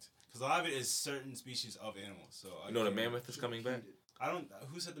exact because a lot of it is certain species of animals. So You know the mammoth is coming back. I don't.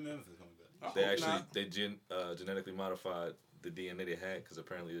 Who said the mammoth is coming back? They actually genetically modified the DNA they had because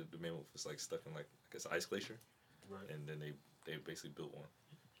apparently the mammoth was like stuck in like I guess ice glacier, Right. and then they basically built one.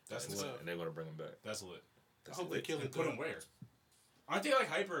 That's and, lit. and they're gonna bring him back. That's lit. I hope they kill And it. put him where? Aren't they like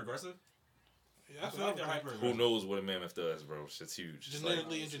hyper aggressive? Yeah, I feel like they're hyper Who aggressive. knows what a mammoth does, bro? Shit's huge. It's like,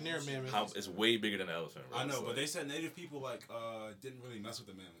 Genetically engineered mammoth. how it's way bigger than an elephant, bro. I know, It's but like- they said native people like didn't really mess with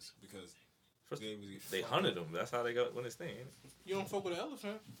the mammoths because First, they was they hunted them. That's how they got when it's thing. Ain't it? You don't fuck with an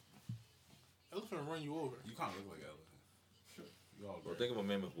elephant. Elephant run you over. You kind of look like an elephant. You all Bro, great. think of a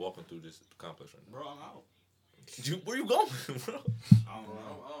mammoth walking through this complex right now. Bro, I'm out. Where you going, bro? I don't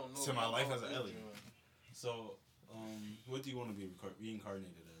know. I don't know. To my life as an I don't alien. know. So, what do you want to be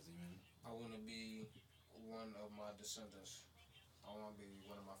reincarnated as, man? I want to be one of my descendants. I want to be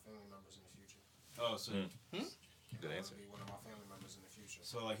one of my family members in the future. Oh, so Good I want answer. to be one of my family members in the future.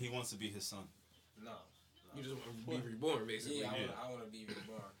 so like he wants to be his son. No. You just want to be reborn, basically. Yeah, I want to be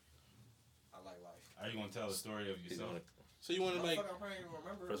reborn. I like life. Are you gonna tell the story of He's yourself? gonna- So you want to like? I probably don't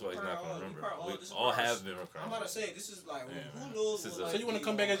remember. First of all, he's not gonna remember. We this is all first. have been I'm recurring. about to say this is like Yeah, who man. knows. This is what, a- So you want to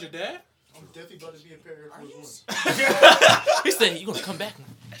come back as your dad? I'm definitely about to be a parent Are for you? one. He said, "You gonna come back?"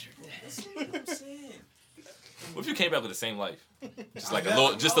 That's what I'm saying. What if you came back with the same life? Just like I a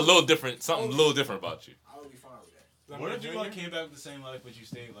know. little different, something a little different about you. I would be fine with that. What if you like came back with the same life but you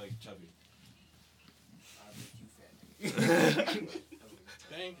stayed like chubby? I'd be cute fat nigga.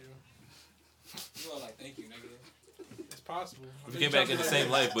 Thank you. You all like thank you, nigga. It's possible. If you came back in the same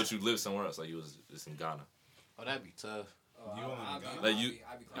life, but you lived somewhere else, like you was just in Ghana, Oh, that'd be tough. Oh, You I'd only be, got- Like you-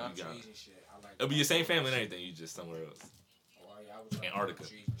 I'd be you climbing got- trees and shit. I like. it'll be your same family and everything. You just somewhere else, Oh, yeah, I would try to Antarctica. climb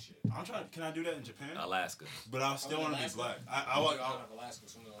trees and shit. I'm trying. Can I do that in Japan? Alaska. But I still Oh, want to be Alaska? black. I want. out of Alaska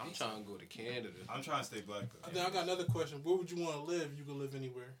as soon as I I'm need trying to go to Canada. I'm trying to stay black though. Then I got another question. Where would you want to live? You could live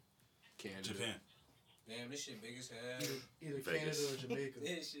anywhere. Canada. Japan. Damn, this shit big as hell. Either Vegas. Canada or Jamaica.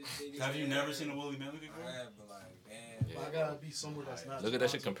 This shit big as Have you hell. never seen a woolly mammoth before? I have, but like, damn. Yeah. But I gotta be somewhere that's not. Look at that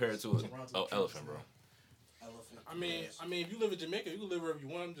shit Toronto, compared to because an Toronto elephant, bro. Elephant. I mean, if you live in Jamaica, you can live wherever you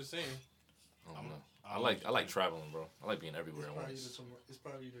want. I'm just saying. I don't know. I like traveling, bro. I like being everywhere at once. It's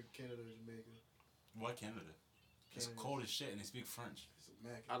probably either Canada or Jamaica. Why Canada? It's Canada. cold as shit and they speak French. It's a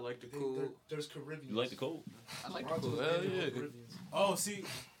Mac. I like the They- cold. There's Caribbean. You like the cold? I like the Toronto cold. is Hell Canada, yeah. Caribbeans. Oh, see,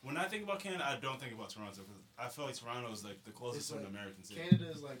 when I think about Canada, I don't think about Toronto because I feel like Toronto is like the closest It's to an like- American city.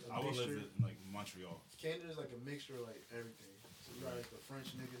 Canada is like a I would live mixture. in like Montreal. Canada is like a mixture of like everything. So you got like the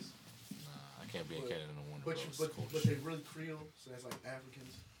French niggas, I can't be in Canada no more. but bro. you It's but, cold but shit. they really Creole, so that's like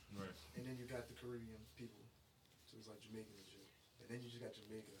Africans, Right. and then you got the Caribbean people, so it's like Jamaican and shit, and then you just got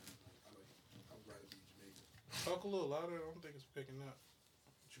Jamaica. I would rather be Jamaica. Talk a little louder. I don't think it's picking up.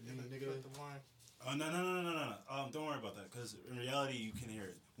 What you mean, Get nigga? the line. Oh no. Don't worry about that because in reality you can hear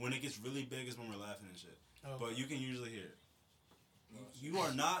it. When it gets really big is when we're laughing and shit. Oh. But you can usually hear it. You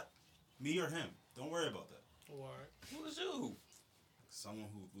are not me or him. Don't worry about that. Oh, all right. Who is you? Someone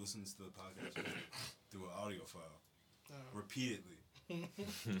who listens to the podcast through an audio file Oh. repeatedly.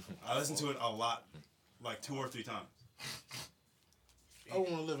 I listen to it a lot, like 2 or 3 times. I want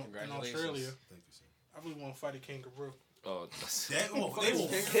to live in Congratulations. Australia. Thank you, sir. I really want to fight a kangaroo. Oh, They will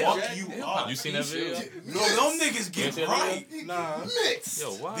Yeah, fuck you up. you seen that video? No, them niggas get You right. Nah.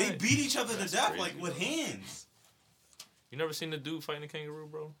 Yo, why? They beat each other to That's death crazy, like with bro. hands. You never seen the dude fighting a kangaroo,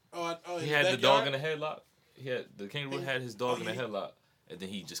 bro? Oh, He had the dog in a headlock. The kangaroo had his dog in a headlock, and then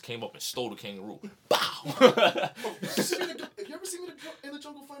he just came up and stole the kangaroo. Bow. Have you ever seen me in the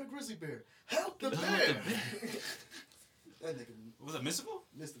jungle find a grizzly bear? Help the bear! That nigga Was it mystical?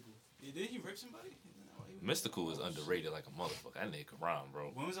 mystical. Did he rip somebody? Mystical is underrated like a motherfucker. That nigga can rhyme,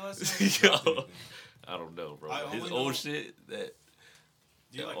 bro. When was the last time you dropped Yo, anything? I don't know, bro. I His only old know- shit, that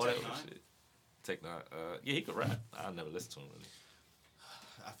Do you like all that Tech old Nine? shit. Tech Nine, yeah, he could rap. I never listened to him really.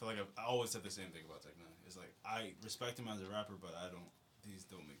 I feel like I always said the same thing about Tech Nine. It's like I respect him as a rapper, but these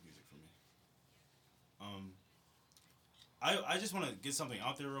don't make music for me. I just want to get something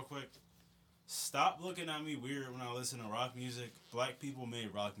out there real quick. Stop looking at me weird when I listen to rock music. Black people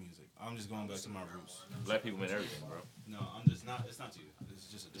made rock music. I'm just going back to my roots. Black people mean everything, bro. No, I'm just not. It's not to you. It's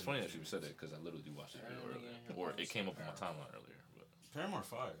just a. It's funny that you said that because I literally watched that video earlier, or it came up on my timeline earlier. But Paramore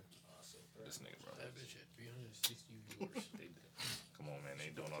fire. this nigga, bro, That bitch had 360 viewers. they did. Come on, man, they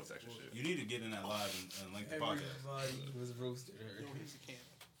doing all this extra shit. You need to get in that live and link the podcast. Everybody was roasted her. Yo, he's a can.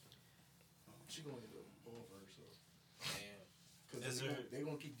 She gonna get over her, so. Damn. Because Is there- they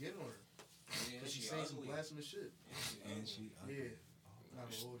gonna keep getting on her. Yeah, Because she she's saying some ugly. blasphemous shit. And she. Yeah. Not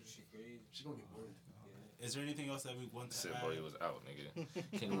gonna hold you. She crazy. She gonna get bullied. Is there anything else that we want to Said, add? bro, he was out, nigga.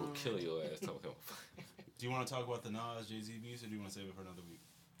 Kangaroo kill your ass. Talking. Do you want to talk about the Nas Jay-Z beef, or do you want to save it for another week?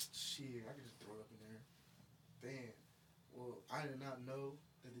 Shit, I could just throw it up in there. Damn. Well, I did not know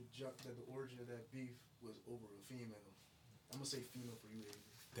that the origin of that beef was over a female. I'm gonna say female for you, Avery.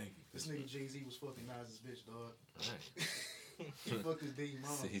 Thank you. This nigga Jay-Z was fucking Nas's bitch, dog. Right. He fucked his baby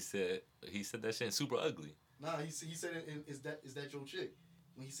mama. So he said that shit super ugly. Nah, he said it. Is that your chick?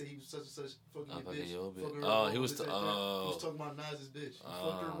 When he said he was such and such fucking your bitch. Your bitch. Fucking her Oh, raw, he was. he was talking about Nas's bitch. He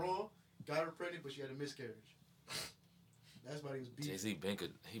fucked her raw, got her pregnant, but she had a miscarriage. That's why he was beefing. Jay-Z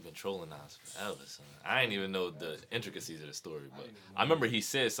been trolling Nas forever, son. I didn't even know the intricacies of the story, but I remember he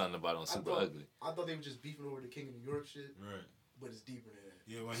said something about him super ugly. I thought they were just beefing over the King of New York shit. Right. But it's deeper than that.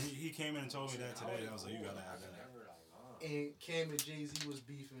 Yeah, when he came in and told me that today, I was like, you gotta have that. And Cam and Jay-Z was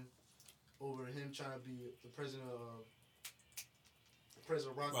beefing over him trying to be the president of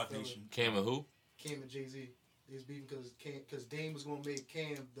Roc Nation. Cam and who? Cam and Jay-Z. They was beefing because Dame was gonna make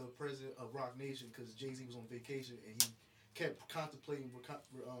Cam the president of Roc Nation because Jay-Z was on vacation and he kept contemplating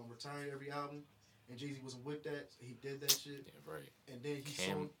retiring every album, and Jay-Z wasn't with that, so he did that shit. Yeah, right. And then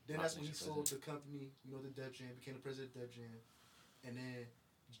that's when he sold the company, the Def Jam, became the president of Def Jam, and then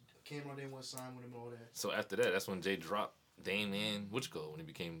Cameron didn't want to sign with him and all that. So after that, that's when Jay dropped Dame in when he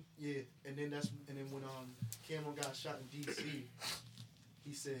became. Yeah, and then when Cameron got shot in DC,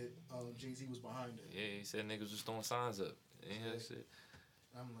 he said Jay-Z was behind it. Yeah, he said niggas was throwing signs up. Yeah, that shit.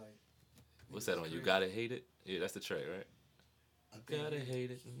 I'm like, what's that on? crazy. You Gotta Hate It? Yeah, that's the track, right? I Gotta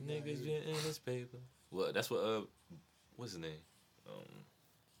hate it. Niggas been in this paper. Well, that's what, what's his name?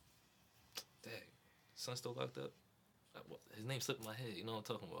 Dang. Son still locked up? His name slipped in my head. You know what I'm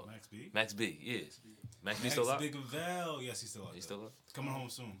talking about? Max B? Max B, yeah. Max B still locked? Big Val. Yes, he's still locked. He's still locked? Coming home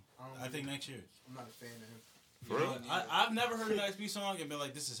soon. I think next year. I'm not a fan of him. For real? I've never heard a Max B song and been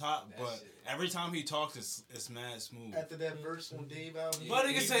like, this is hot, but every time he talks, it's mad smooth. After that verse on Dave album, But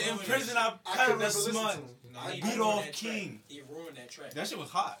nigga said, in prison, I could the never listen to smut. him. Beat off King. He ruined that track. That shit was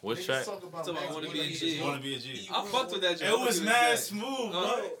hot. What Niggas track? talk about Talk about Max Wanna B Be a like G. this. Wanna be a G. I fucked with that joint. It was mad smooth,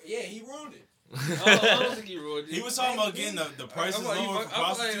 bro. Yeah, he ruined it. I don't think he ruined it. He was talking about getting the prices lower for I'm like, that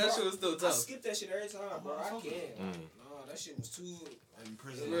prostitutes. shit was still I tough. skip that shit every time, bro. I can't. No, that shit was too. In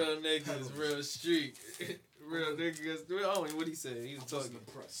prison. Real niggas, real street. Real niggas. I don't know what he said. He was talking.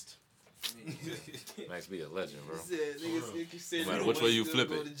 Impressed. Max B a legend, bro. He said, niggas said, No matter which way you flip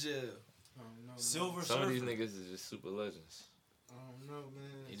go it. to jail. Silver Some of these Surfer. niggas is just super legends. I don't know,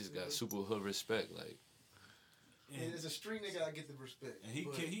 man. He just got super hood respect, like. And as a street nigga, I get the respect. And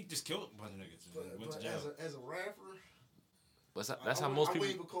he just killed a bunch of niggas and went to But jail. as a rapper, But that's how most people.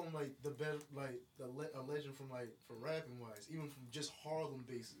 I wouldn't even call him like the best, like a legend from rapping wise, even from just Harlem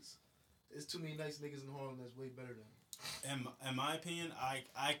bases. There's too many nice niggas in Harlem that's way better than him. In my opinion,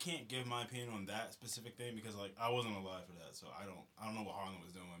 I can't give my opinion on that specific thing because like I wasn't alive for that, so I don't know what Harlem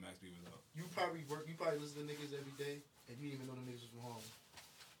was doing when Max B was out. You probably listen to niggas every day, and you didn't even know the niggas was from Harlem.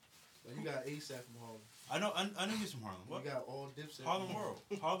 Like you got ASAP from Harlem. I know he's from Harlem. What? You got all Dipset. Harlem from World.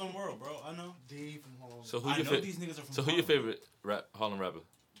 Harlem World, bro. I know. Dave from Harlem. So I know these niggas are from So who Harlem. your favorite Harlem rapper?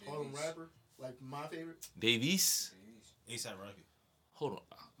 Harlem rapper, like my favorite. Davies? ASAP Rocky. Hold on.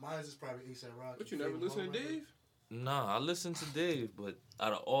 Mine is probably ASAP Rocky. But you never Favorite listen to Harlem rapper? Dave? Nah, I listen to Dave, but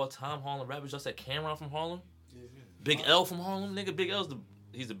out of all time Harlem rappers, y'all said Cameron from Harlem? Yeah. Big L from Harlem? Nigga, Big L's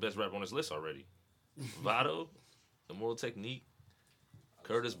he's the best rapper on this list already. Vado, Immoral Technique,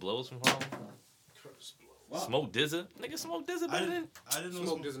 Curtis Blows from Harlem. Curtis Blow. Wow. Smoke Dizza. Nigga, Smoke Dizza better than... I didn't know.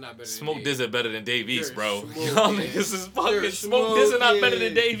 Smoke is not better than Smoke Dave. Dizza better than Dave East, bro. Smoke, Y'all yeah. niggas is fucking... There's Smoke Dizza not better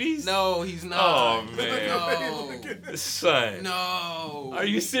than yeah. Dave East? No, he's not. Oh, man. No. Son. No. Are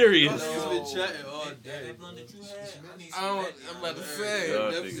you serious? Y'all niggas been chatting all That day. blunt that you had. I'm about to say.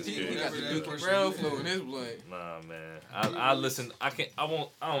 Y'all Never niggas seen He crazy. got the Never Dookie that Brown person. flow in his blunt. Nah, man. I listen. I don't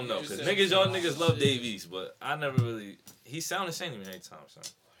know. You Cause said niggas, y'all some niggas shit. love Dave East, but I never really. He sound the same to me every time, son.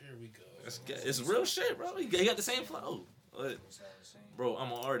 Here we go. It's real shit, bro. He got the same flow. But, bro,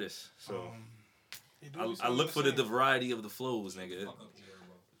 I'm an artist, so I look for the variety of the flows, nigga.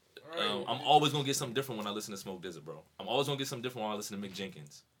 I'm always gonna get something different when I listen to Smoke Dizza, bro. I'm always gonna get something different when I listen to Mick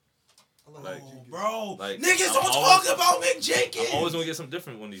Jenkins. I like Like, Mick Jenkins. Bro, Like, niggas I'm don't always- talk about Mick Jenkins. I'm always gonna get something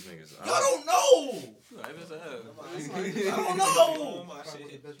different when these niggas. Y'all don't know. I don't know.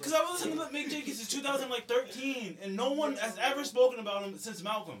 Probably the best Because I've been listening to Mick Jenkins since 2013, and no one has ever spoken about him since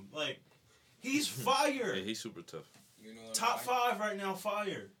Malcolm. Like, he's fire. Yeah, he's super tough. You know Top why? 5 right now,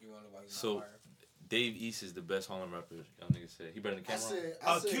 fire. You wanna know why he's So, not fire? Dave East is the best Harlem rapper. Y'all niggas say he better than I Cameron.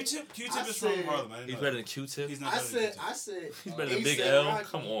 said, Q-Tip is said- from Harlem. I didn't He's know better that. than Q-Tip. He's not I better than said, Q-Tip. I said, He's better than Big A$AP L. Rocky.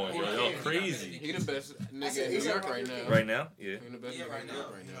 Come on, Yeah, yo, y'all yeah. crazy. He the best nigga said in New A$AP York Rocky right is now. Right now, yeah. He the best Yeah, nigga right in New York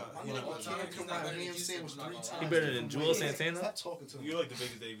now. right You now. know, I you know, remember one time he come around and saying was 3 times. He better than Joel Santana? Stop talking to him. You're like the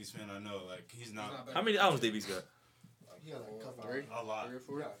biggest Davies fan I know. Like, he's not How many albums Dave East got? He got like a couple. Three? a lot. 3 or He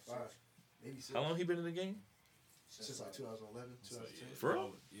 4? got 5. Maybe 6. How long he been in the game? Since like 2011, 2010. For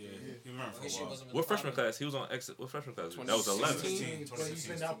real? Yeah, he been around for a His shit while. wasn't really What freshman popular. class? He was on exit. What freshman class? That was 11. 16. But he's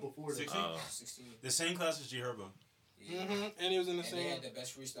been out before that. 16? Sixteen. The same class as G Herbo. And he was in the And same. they had the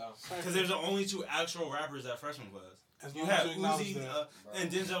best freestyle. Because there's the only 2 actual rappers at freshman class. As You long had as you acknowledge Uzi that.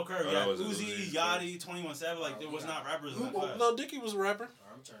 and Denzel Curry. Oh, You that had was Uzi, Uzi, Yachty, 21 Savage. Like, there was not rappers in that class. No, Dickie was a rapper.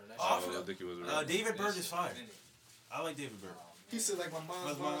 I'm turning that Oh, shit I up. think it was a David Berg is fire. I like David Berg. He said like my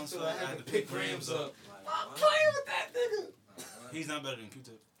mom's My mom mom said I had to pick grams up. I'm playing with that nigga. He's not better than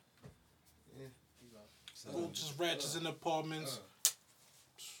Q-Tip. Who just ratchets in apartments.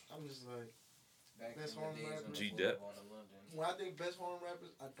 I'm just like, Back Best in the home days rapper. when G we Dep. fought in London. when I think best foreign rappers,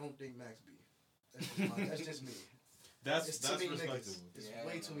 I don't think Max B. That's just me. That's It's too many respectable. niggas. It's Yeah,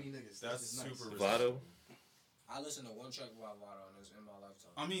 way I too know. many niggas. That's just nuts. super Vado. I listened to one track by Vado in my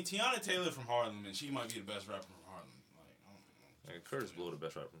lifetime. I mean, Tiana Taylor from Harlem, and she might be the best rapper from Harlem. Like, I don't know. Nigga, Curtis Blow the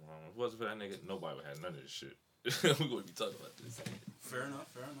best rapper from Harlem. If it wasn't for that nigga, nobody would have none of this shit. We gonna be talking about this. Fair enough.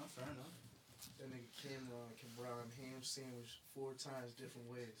 That nigga can rhyme ham sandwich 4 times different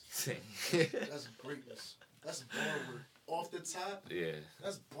ways. That's greatness. That's bar work. Off the top, Yeah.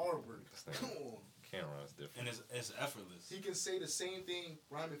 that's bar work. Come on. Cameron's different. And it's effortless. He can say the same thing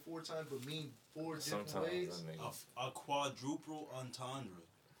rhyming 4 times but mean 4 different Sometimes ways. that nigga. A quadruple entendre.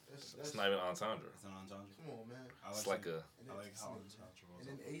 It's not even entendre. It's an entendre. Come on, man. It's like a. I like how And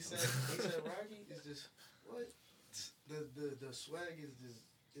then ASAP Rocky is just what? The swag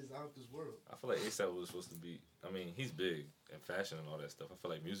is out this world. I feel like ASAP was supposed to be. I mean, he's big in fashion and all that stuff. I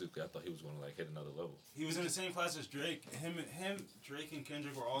feel like musically, I thought he was going to like hit another level. He was in the same class as Drake. Him, Drake and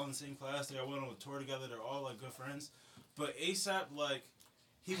Kendrick were all in the same class. They all went on a tour together. They're all like good friends. But ASAP, like,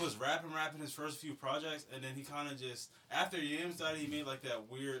 he was rapping his first few projects, and then he kind of just after Yams died, he made like that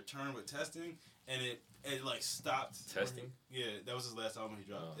weird turn with testing, and it like stopped. Testing? Yeah, that was his last album he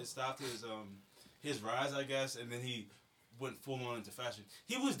dropped. Oh. It stopped his rise, I guess, and then he went full on into fashion.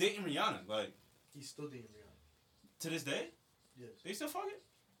 He was dating Rihanna, like He's still dating Rihanna. to this day. Yes. They still fucking?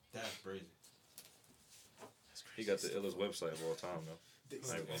 That's crazy. He got the illest website of all time, though. They-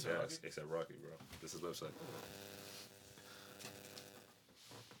 I ain't gonna say A$AP that. Except Rocky, bro. This is his website.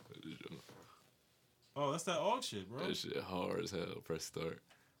 Oh, that's that AUG shit, bro. That shit hard as hell. Press start.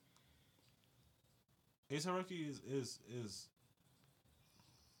 A$AP Rocky is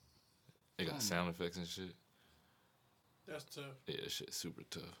It got sound effects and shit. That's tough. Yeah, shit super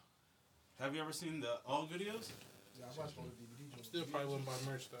tough. Have you ever seen the AUG videos? Yeah, I watched all the DVD joints. Still probably wouldn't buy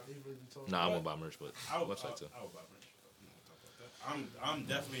merch though. They really be talking. Nah, I won't buy merch, but I would website too. I would buy merch. We don't talk about that. I'm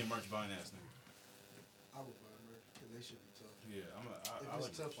definitely a merch buying ass nigga. I would buy merch because they should be tough. Yeah, If I it's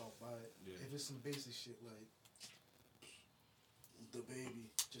like tough, merch. I'll buy it. Yeah. If it's some basic shit like the baby,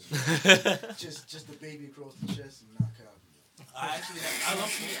 just the baby across the chest and knock out. I actually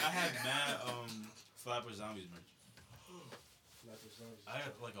I have mad Flapper Zombies merch. I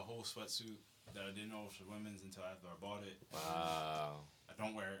had like a whole sweatsuit that I didn't know was for women's until after I bought it. Wow. I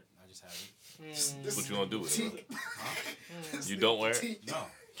don't wear it. I just have it. What you gonna do with it? Huh? You don't wear it? No.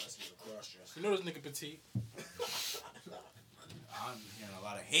 That's just a cross dress. You know this nigga petite. I'm hearing a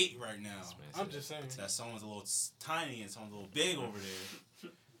lot of hate right now. I'm just saying. That someone's a little tiny and someone's a little big over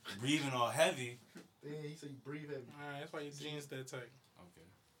there. Breathing all heavy. Yeah, he said you breathe heavy. Alright, that's why your jeans that tight. Okay.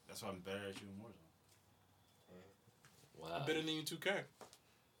 That's why I'm better at you in Warzone. Wow. I'm better than you 2K.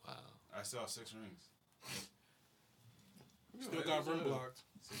 Wow. I still have 6 rings. Still got rim blocked.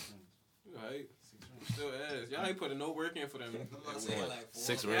 6 rings. You right. 6 rings. Still ass. Y'all ain't putting no work in for them. I'm not saying like 4.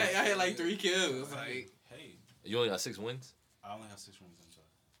 6 Yeah, rings. I had like 3 kills. Like, Hey, You only got 6 wins? I only have 6 rings. I'm sorry.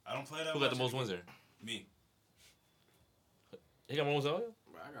 I don't play that Who much. got the most wins there? Me. He got more wins than all y'all?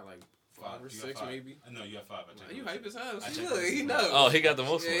 bro, I got like 5 or You got 6 5. maybe. No, you have 5. I checked You it. hype as hell. I See, checked look, it. he knows. Oh, he got the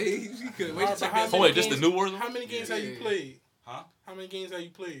most Yeah, wins. he could. Wait Alright, to check but how that. Oh, many wait, this the games- new Warzone? How many games have you Yeah. played? Huh? How many games have you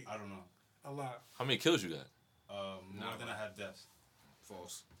played? I don't know. A lot. How many kills you got? More than I have deaths.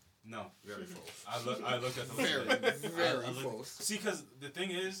 False. No. Very false. I looked at the Very, list. very I looked- false. See, because the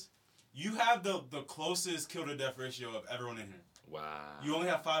thing is, you have the closest kill to death ratio of everyone in here. Wow. You only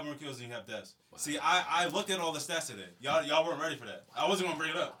have 5 more kills than you have deaths. See, I looked at all the stats today. Y'all weren't ready for that. I wasn't gonna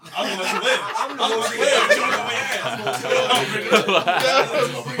bring it up. I was gonna let you live. I was gonna let you live. You don't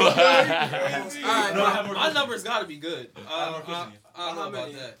know where you at. Alright, No, I have more my kills. numbers gotta be good. I have more kills than you. I don't know How about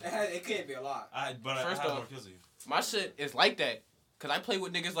many? that. It can't be a lot. But I First have off- more kills than you. My shit is like that. Because I play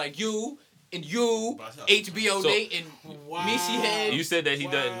with niggas like you and you, But I still- HBO So- Nate and Wow. Missy Head. You said that he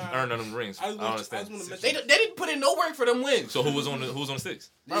doesn't Wow. earn none of them rings. I I don't just understand. want to They mention. didn't put in no work for them wins. So who was on the 6?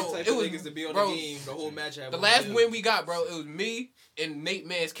 Bro, These type it of was- niggas to be on bro, the game the whole match. The last win we got, bro, it was me and Nate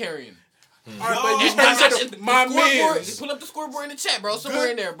Mans carrying. Alright, but you And that's said the my scoreboard. man. Just pull up the scoreboard in the chat, bro. Somewhere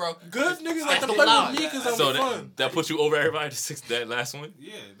in there, bro. Good niggas like to That's play allowed. with me because I'm So fun. that put you over everybody to 6 that last one?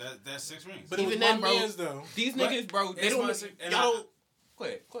 Yeah, that's 6 rings. But it Even was then, my bro, mans though. These But niggas, bro, they it's don't. my six- and Y'all don't.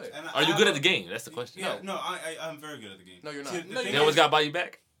 Quick. And Are you good at the game? That's the question. Yeah, no, I'm very good at the game. No, you're not. See, No, They always got to buy you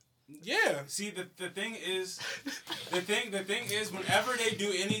back. Yeah. See, the thing is, the thing is, whenever they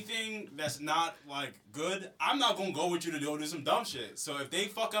do anything that's not like good, I'm not gonna go with you to do some dumb shit. So if they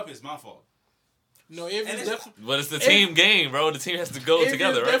fuck up, it's my fault. No, if And it's definitely. But it's the team game, bro. The team has to go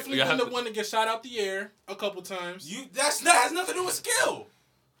together, right? Definitely been the one to get shot out the air a couple times. That has nothing to do with skill.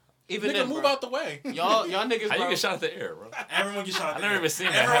 Even Nigga, then, move bro, out the way. y'all niggas, How bro. you get shot at the air, bro? Everyone gets shot at the never air. even seen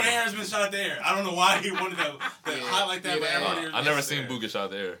that Everyone happen. here has been shot at the air. I don't know why he wanted to highlight that, but everyone here I never gets seen there. Boo get shot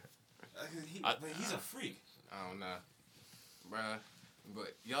at the air. But he's a freak. I don't know, bruh.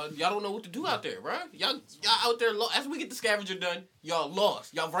 But y'all don't know what to do out there, bruh. Y'all out there. As we get the scavenger done, y'all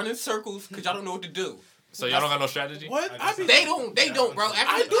lost. Y'all run in circles because y'all don't know what to do. So y'all don't got no strategy? What? They don't, bro.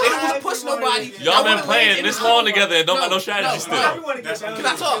 After, they don't want to push nobody. Y'all been wanna playing land this in the- long together and don't got no strategy no, still. Can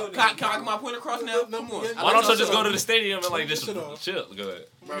I talk? Can I get my point across now? Come on. Why don't y'all just go to the stadium and like just Sit off. chill? Go ahead.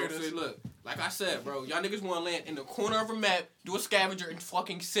 Bro, see, look. Like I said, bro, y'all niggas want to land in the corner of a map, do a scavenger, and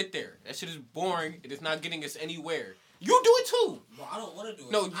fucking sit there. That shit is boring. It is not getting us anywhere. You do it too. Bro, I don't want to do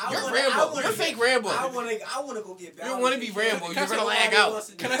it. No, you're Rambo. You're fake Rambo. I want to go get. You don't want to be Rambo. You're gonna lag out.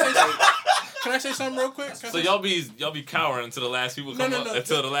 Can I say something? Can I say something real quick? So y'all be cowering until the last people come up,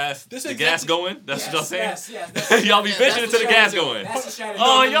 until the last This the exactly- gas going. That's what y'all saying. Yes. Y'all be fishing until the gas going. That's the strategy.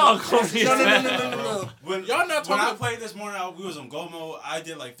 Oh, y'all call me No. When Y'all not when I talking. played this morning, we was on go mode. I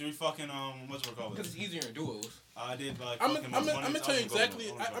did like 3 fucking what's it called? Because it's easier in duos. I did like. I'm fucking gonna most tell you ones. I was on go exactly.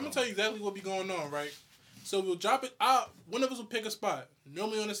 mode. I'm gonna tell you exactly what be going on, right? So we'll drop it out. One of us will pick a spot.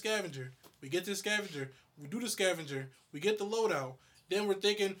 Normally on a scavenger. We get to the scavenger. We do the scavenger. We get the loadout. Then we're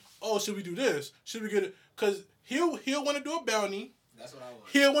thinking, oh, should we do this? Should we get it? Because he'll want to do a bounty. That's what I want.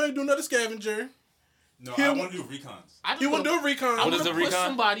 He'll want to do another scavenger. No, He I wa- want to do recons. He want to do a recon. What is to a push recon?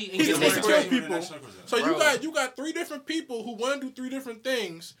 somebody and He's get supposed to their kill credit. people. So Bro. you got 3 different people who want to do 3 different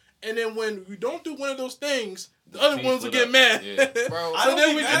things, and then when we don't do one of those things, the other team ones will split get up. mad. Yeah. Bro, I So don't then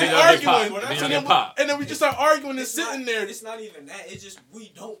get we mad. just And then y'all get popped. arguing. And then So y'all then get popped. and then we just start arguing and It's sitting not, there. It's not even that. It's just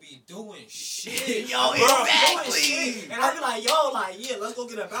we don't be doing shit. Yo, Bro, exactly. doing shit. And I be like, yo, like, yeah, let's go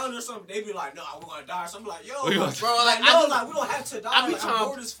get a bounty or something. They be like, no, we're gonna die. So I'm like, yo, We gonna- like, Bro, like, no, I like, we don't have to die. I be Like, I'm trying-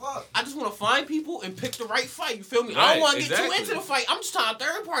 bored as fuck. I just want to find people and pick the right fight. You feel me? I Right, don't want to get too exactly. into the fight. I'm just trying to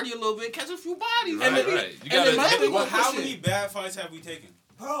third party a little bit, catch a few bodies. Right, And then- right. You and gotta. then my thing Well, was how pushing. many bad fights have we taken?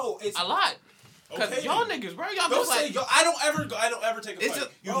 Bro, it's A lot. Cause Okay. y'all niggas, bro, y'all Don't just say like. yo. I don't ever take a It's fight.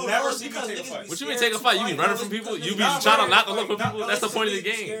 a- You bro, never it's see me because take a niggas fight. be What you mean scared take a to fight? You be fight, running bro. from people. It's You be because trying to niggas not be look for scared people. to That's the fight. point of the Niggas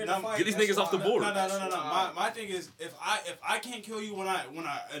game. scared to fight, Get these that's niggas off the why. board. No. My thing is, if I can't kill you when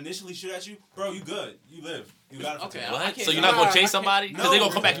I initially shoot at you, bro, you good. You live. You got it. Okay, for I What? can't- So you're not gonna I chase can't- somebody because No, they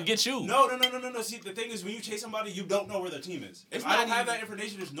gonna come back no. and get you. No. See, the thing is, when you chase somebody, you don't know where their team is. If It's I don't not have even- that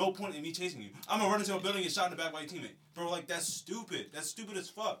information, there's no point in me chasing you. I'm gonna run into a building and get shot in the back by your teammate. Bro, like, that's stupid. That's stupid as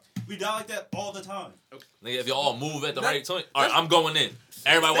fuck. We die like that all the time. Nigga, if y'all all move at the That- right time, all right, I'm going in.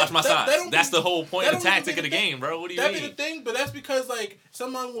 Everybody watch my that sides. don't That's be- the whole point that of the don't tactic be of the the thing. game, bro. What do you That'd be mean? the thing, but that's because like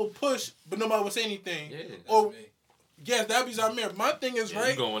someone will push, but nobody will say anything. Yeah. Or yes, that'd be Zamir. My thing is Yeah, right.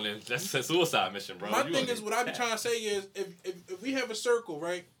 you going in. That's a suicide mission, bro. My You thing gonna is, get what I be tapped. trying to say is, if we have a circle,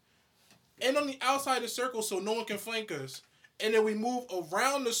 right, and on the outside of the circle, so no one can flank us, and then we move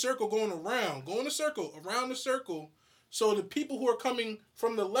around the circle, go in the circle, around the circle, so the people who are coming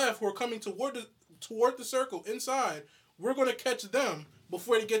from the left, who are coming toward the circle inside, we're gonna catch them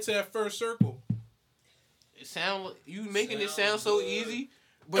before they get to that first circle. It sound you making it sound so easy,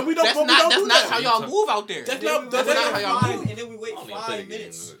 but And we don't- that's but we not don't that's do not that. how y'all move out there. That's Then not- we that's wait not how y'all five- move. And then we wait I don't even play 5 the game.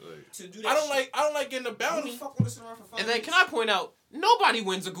 minutes Like- to do that. I don't shit. like getting the Who the bounty. fuck wanna sit around for 5 And then minutes? can I point out, nobody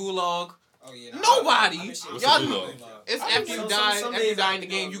wins a gulag. Oh, yeah, Nobody. What's Y'all a gulag? It's I after mean, you some die. days After you die I in the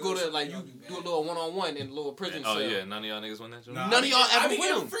do game, you go to good, like y'all you do do a bad. little 1-on-1 in a little prison Oh cell. yeah, none of y'all niggas win that joint. Nah, None of y'all I ever be win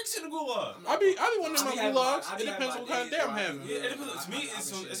getting them. freaks in the gulag. I be one of I my be having gulags. my- I be It depends having what my kind of days day I'm where I having. do Yeah, good. it depends. To me,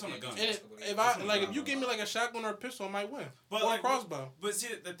 it's on the gun. And if I like, if you give me like a shotgun or a pistol, I might win. But Or like a crossbow. But see,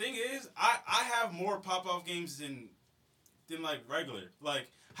 the thing is, I have more pop off games than like regular. Like,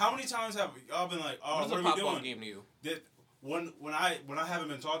 how many times have y'all been like, oh, What's what a are we pop-off doing? game to you? That when I haven't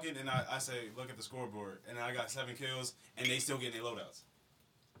been talking and I say look at the scoreboard and I got 7 kills and they still getting their loadouts.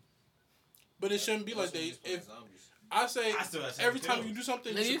 But it shouldn't be like that. If I say I still have 7 every time kills. you do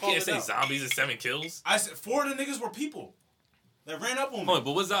something, Nigga, you you should call can't it say out. zombies and 7 kills. I said 4 of the niggas were people that ran up on me. Hold on,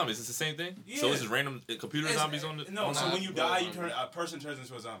 but what zombies? It's the same thing. So Yeah. it's just random computer It's- zombies on the. No, on so the- when you die, a person turns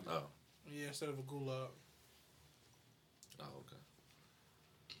into a zombie. Oh, Yeah, instead of a gulag. okay.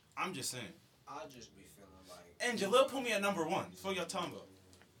 I'm just saying. I just be feeling like And Jalil put me at number 1. Fuck y'all talking about.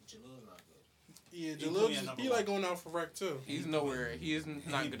 Jalil's not good. Yeah, He put Jalil, me at number he one. like going out for wreck too. He's nowhere. He is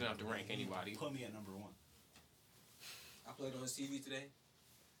not good enough to rank anybody. Put me at number 1. I played on his TV today.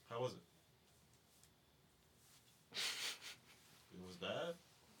 How was it? It was bad?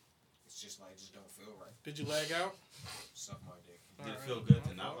 It's just like, just don't feel right. Did you lag out? Suck my dick. Did it feel good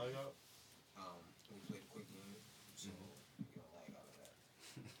to not lag out? We played a quick game, so you don't lag out of that.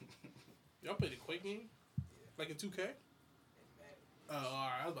 Y'all played a quick game? Yeah. Like in 2K? And Madden. Oh,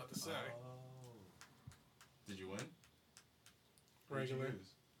 alright. I was about to say. Did you win? Regular. Who'd you lose?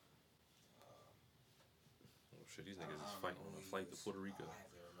 Oh shit, these niggas is fighting on a flight to Puerto Rico. I have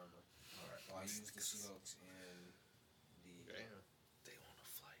to remember. Alright. Well, I used the Seahawks and the. Damn. They on a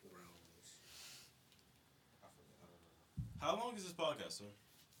flight, bro. I forget. I don't know. How long is this podcast, sir?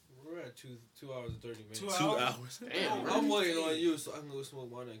 We're at 2 hours and 30 minutes. 2 2 hours? hours. Damn, I'm waiting on you so I can go smoke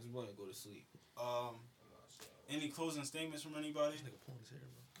my next blunt and go to sleep. Any closing statements from anybody? This nigga pulling his hair,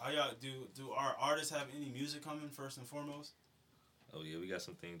 bro. How y'all do our artists have any music coming first and foremost? Oh yeah, we got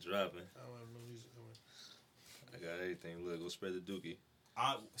some things dropping. I don't have no music coming. I got everything. Look, go spread the dookie.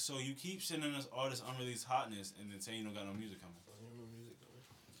 So you keep sending us all this unreleased hotness and then saying you don't got no music coming. I don't have no music coming.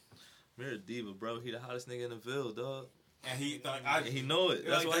 Mirror Diva, bro. He the hottest nigga in the Ville, dog. And he like And he know it.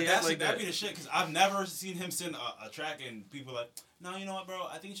 That's why he that act like that. be the shit. Cause I've never seen him send a track and people like, no, you know what, bro?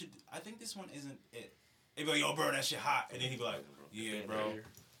 I think this one isn't it. They be like, yo, bro, that shit hot. And then he be like, yeah, bro,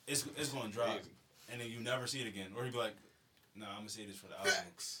 it's gonna drop. And then you never see it again. Or he be like, nah, I'm gonna say this for the album.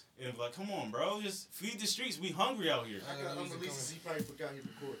 And he be like, come on, bro, just feed the streets. We hungry out here. I got unreleased. He probably forgot he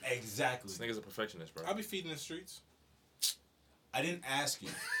recorded. Exactly. This nigga's a perfectionist, bro. I'll be feeding the streets. I didn't ask you.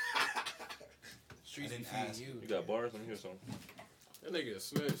 Streets I didn't feeding ask you. You got bars? Let me hear some. That nigga is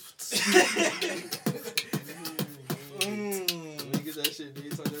Smith. When you get that shit,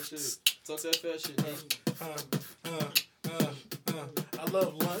 dude, talk that shit. Talk that fat shit, dude. I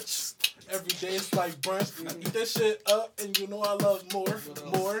love lunch. Every day it's like brunch. I eat that shit up, and you know I love more.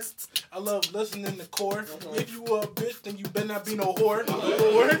 I love listening to core. If you a bitch, then you better not be no whore.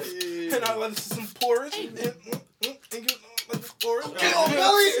 And I like some porridge. And you know I like the porridge. Get on,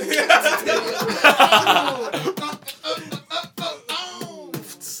 Billy!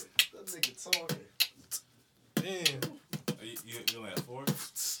 That nigga talking. Damn. You only had 4?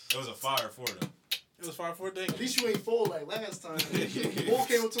 It was a fire 4 though. It was 5-4 day. At least you ain't full like last time. Bull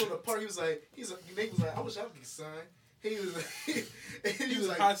came up to him in the park. He was like, Nate was like, I wish I could get signed. He was like, He was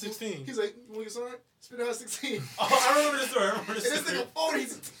like, hot 16. He's like, you want to get signed? Spit out 16. Oh, I remember this story. And this nigga 40.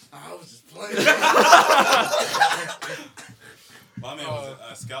 I was just playing. My man was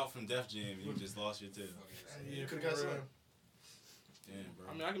a scout from Def Jam. You just lost your tail. Yeah, Could've got for real. signed. Damn, bro.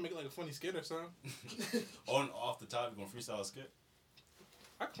 I mean, I can make it like a funny skit or something. Off the top, you gonna freestyle a skit?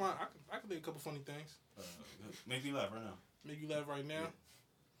 I can think a couple funny things. Make me laugh right now. Make you laugh right now.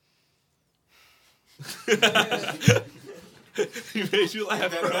 He made you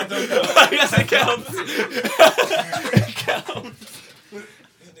laugh, bro. That Yes, it counts. It counts.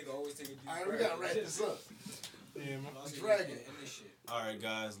 This nigga always take a deep Alright, we gotta wrap this up. Yeah, man. Dragon. Alright,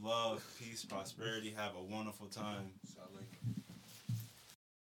 guys. Love, peace, prosperity. Have a wonderful time. So I like